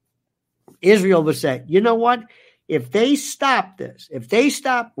whatever. Israel would say, you know what? If they stop this, if they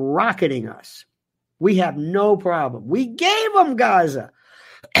stop rocketing us, we have no problem. We gave them Gaza.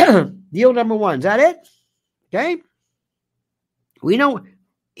 Deal number 1. Is that it? Okay? We know.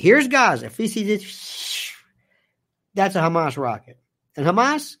 Here's Gaza. If you see this, that's a Hamas rocket. And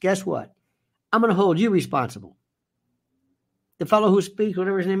Hamas, guess what? I'm going to hold you responsible. The fellow who speaks,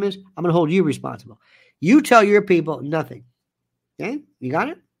 whatever his name is, I'm going to hold you responsible. You tell your people nothing. Okay, you got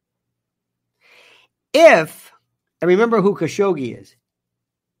it? And remember who Khashoggi is.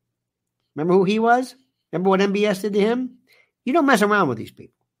 Remember who he was? Remember what MBS did to him? You don't mess around with these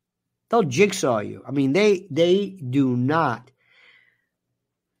people. They'll jigsaw you. I mean, they do not.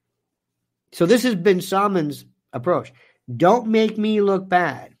 So this has been Salman's approach. Don't make me look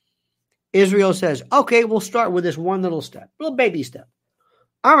bad. Israel says, okay, we'll start with this one little step, little baby step.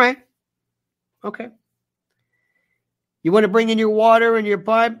 All right. Okay. You want to bring in your water and your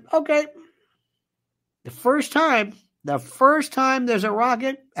pipe? Okay. The first time there's a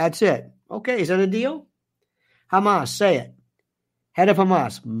rocket, that's it. Okay, is that a deal? Hamas, say it. Head of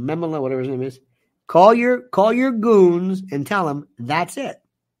Hamas, Memela, whatever his name is. Call your goons and tell them that's it.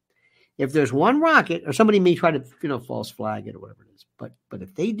 If there's one rocket, or somebody may try to, false flag it or whatever it is. But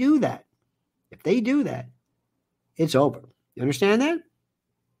if they do that, it's over. You understand that?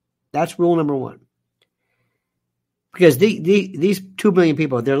 That's rule number one. Because these 2 billion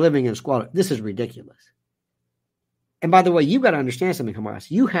people, they're living in squalor. This is ridiculous. And by the way, you've got to understand something,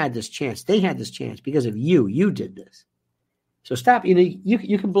 Hamas. You had this chance. They had this chance because of you. You did this. So stop.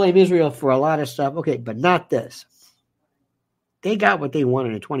 You can blame Israel for a lot of stuff. Okay, but not this. They got what they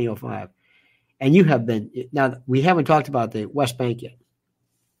wanted in 2005. And you have been. Now, we haven't talked about the West Bank yet.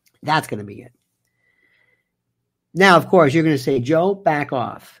 That's going to be it. Now, of course, you're going to say, Joe, back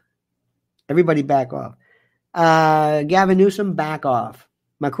off. Everybody back off. Gavin Newsom, back off.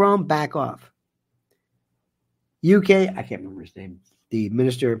 Macron, back off. UK, I can't remember his name. The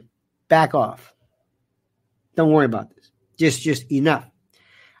minister, back off. Don't worry about this. Just enough.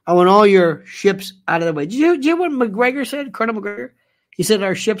 I want all your ships out of the way. Did you hear what McGregor said, Colonel McGregor? He said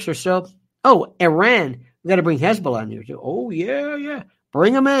our ships are so... Oh, Iran, we got to bring Hezbollah in there too. Oh, yeah.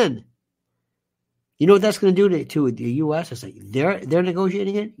 Bring them in. You know what that's going to do to the U.S.? It's like they're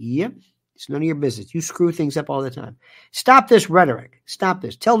negotiating it? Yep. It's none of your business. You screw things up all the time. Stop this rhetoric. Stop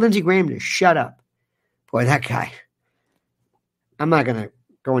this. Tell Lindsey Graham to shut up. Boy, that guy. I'm not going to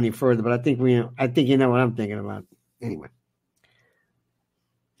go any further, but I think you know what I'm thinking about. Anyway.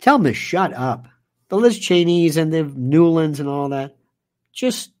 Tell him to shut up. The Liz Cheneys and the Newlands and all that.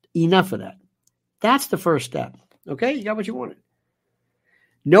 Just enough of that. That's the first step. Okay? You got what you wanted.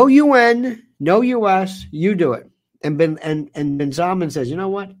 No UN, no US, you do it. And Ben Salman says, you know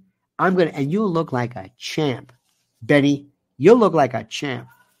what? And you'll look like a champ. Benny, you'll look like a champ.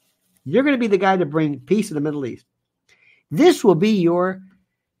 You're going to be the guy to bring peace to the Middle East. This will be your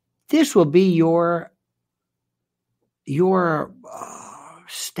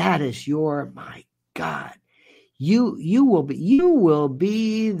status. My God, you'll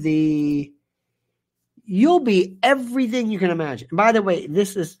be everything you can imagine. And by the way,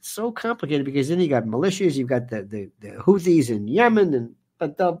 this is so complicated because then you got militias, you've got the Houthis in Yemen,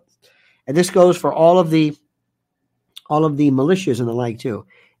 and this goes for all of the militias and the like too.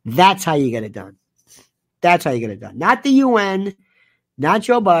 That's how you get it done. That's how you get it done. Not the UN, not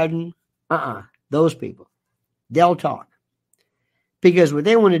Joe Biden. Those people. They'll talk. Because what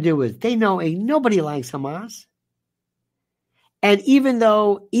they want to do is they know nobody likes Hamas. And even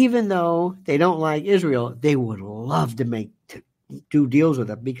though they don't like Israel, they would love to do deals with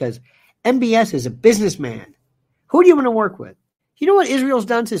them because MBS is a businessman. Who do you want to work with? You know what Israel's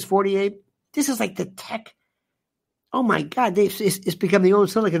done since 48? This is like the tech. Oh my God, it's become the old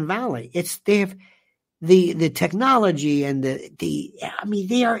Silicon Valley. They have the technology and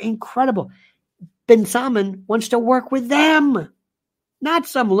they are incredible. Ben Salman wants to work with them, not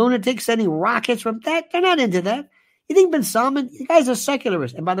some lunatic sending rockets from that. They're not into that. You think Ben Salman, the guy's a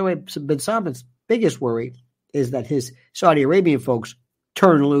secularist. And by the way, Ben Salman's biggest worry is that his Saudi Arabian folks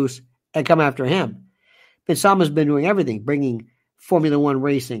turn loose and come after him. Ben Salman's been doing everything, bringing Formula One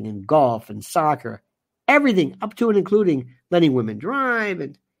racing and golf and soccer, everything up to and including letting women drive.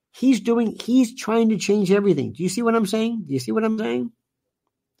 And he's trying to change everything. Do you see what I'm saying? That's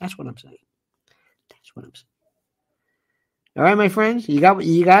what I'm saying. All right, my friends, you got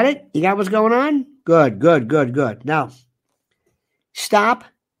it? You got what's going on? Good. Now, stop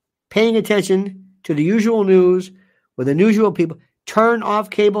paying attention to the usual news with the usual people. Turn off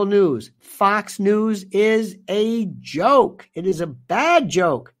cable news. Fox News is a joke. It is a bad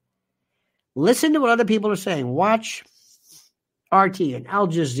joke. Listen to what other people are saying. Watch RT and Al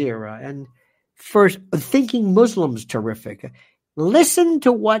Jazeera and First Thinking Muslims terrific. Listen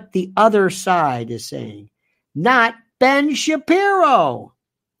to what the other side is saying, not Ben Shapiro.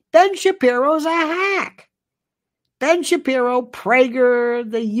 Ben Shapiro's a hack. Ben Shapiro, Prager,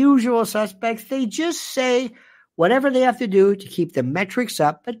 the usual suspects, they just say whatever they have to do to keep the metrics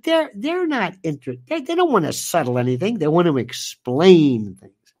up, but they're not interested. They don't want to settle anything. They want to explain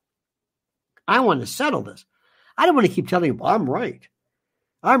things. I want to settle this. I don't want to keep telling you, I'm right.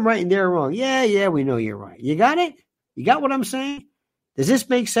 I'm right and they're wrong. Yeah, we know you're right. You got it? You got what I'm saying? Does this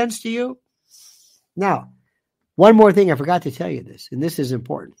make sense to you? Now, one more thing. I forgot to tell you this, and this is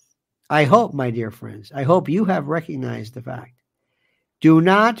important. I hope, my dear friends, I hope you have recognized the fact. Do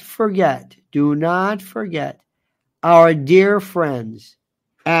not forget our dear friends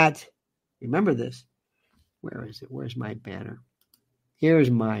at, remember this. Where is it? Where's my banner? Here's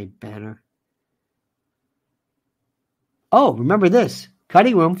my banner. Oh, remember this.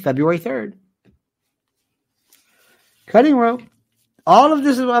 Cutting Room, February 3rd. Cutting Room. All of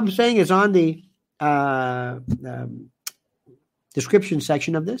this is what I'm saying is on the description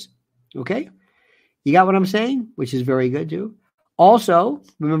section of this. Okay? You got what I'm saying? Which is very good too. Also,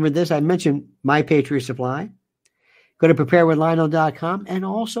 remember this. I mentioned My Patriot Supply. Go to preparewithlionel.com. And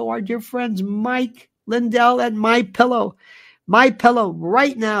also our dear friends Mike Lindell at My Pillow. My Pillow,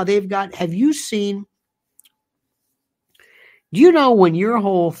 right now, they've got, have you seen, do you know when your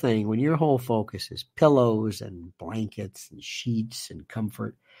whole focus is pillows and blankets and sheets and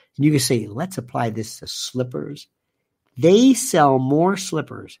comfort, and you can say, let's apply this to slippers. They sell more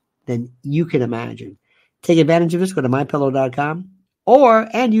slippers than you can imagine. Take advantage of this. Go to mypillow.com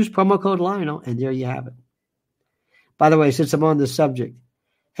and use promo code Lionel, and there you have it. By the way, since I'm on this subject,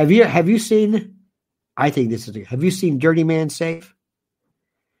 have you seen, have you seen Dirty Man Safe?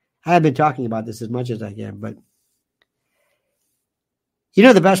 I have been talking about this as much as I can, but you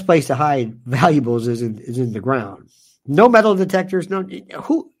know the best place to hide valuables is in the ground. No metal detectors.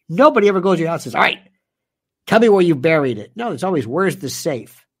 Nobody ever goes to your house and says, all right, tell me where you buried it. No, it's always, where's the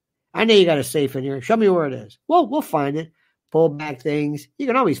safe? I know you got a safe in here. Show me where it is. Well, we'll find it. Pull back things. You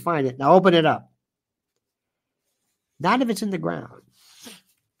can always find it. Now open it up. Not if it's in the ground.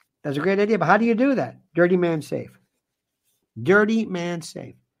 That's a great idea, but how do you do that? Dirty Man Safe. Dirty Man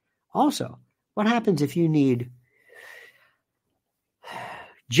Safe. Also, what happens if you need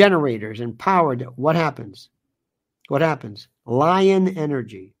generators and power? What happens? Lion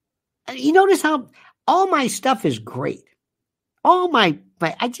Energy. You notice how all my stuff is great. All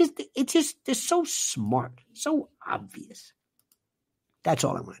it's just so smart, so obvious. That's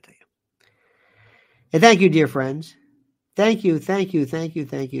all I want to tell you. And thank you, dear friends. Thank you.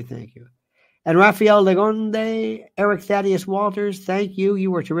 And Rafael Legonde, Eric Thaddeus Walters, thank you.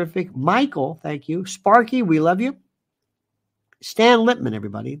 You were terrific. Michael, thank you. Sparky, we love you. Stan Lippman,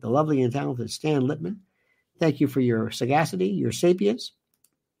 everybody, the lovely and talented Stan Lippman. Thank you for your sagacity, your sapience,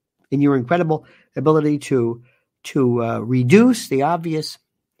 and your incredible ability to reduce the obvious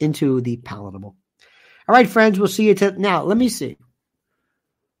into the palatable. All right, friends, we'll see you now. Let me see.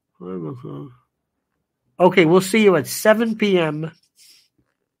 Okay, we'll see you at 7 p.m.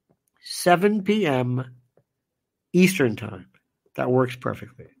 7 p.m. Eastern Time. That works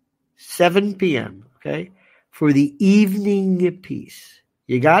perfectly. 7 p.m., okay, for the evening piece.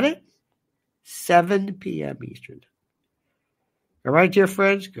 You got it? 7 p.m. Eastern Time. All right, dear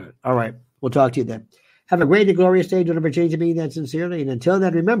friends? Good. All right, we'll talk to you then. Have a great and glorious day. Don't ever change me that sincerely. And until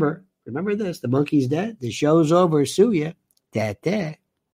then, remember this, the monkey's dead. The show's over. Sue ya. Da-da.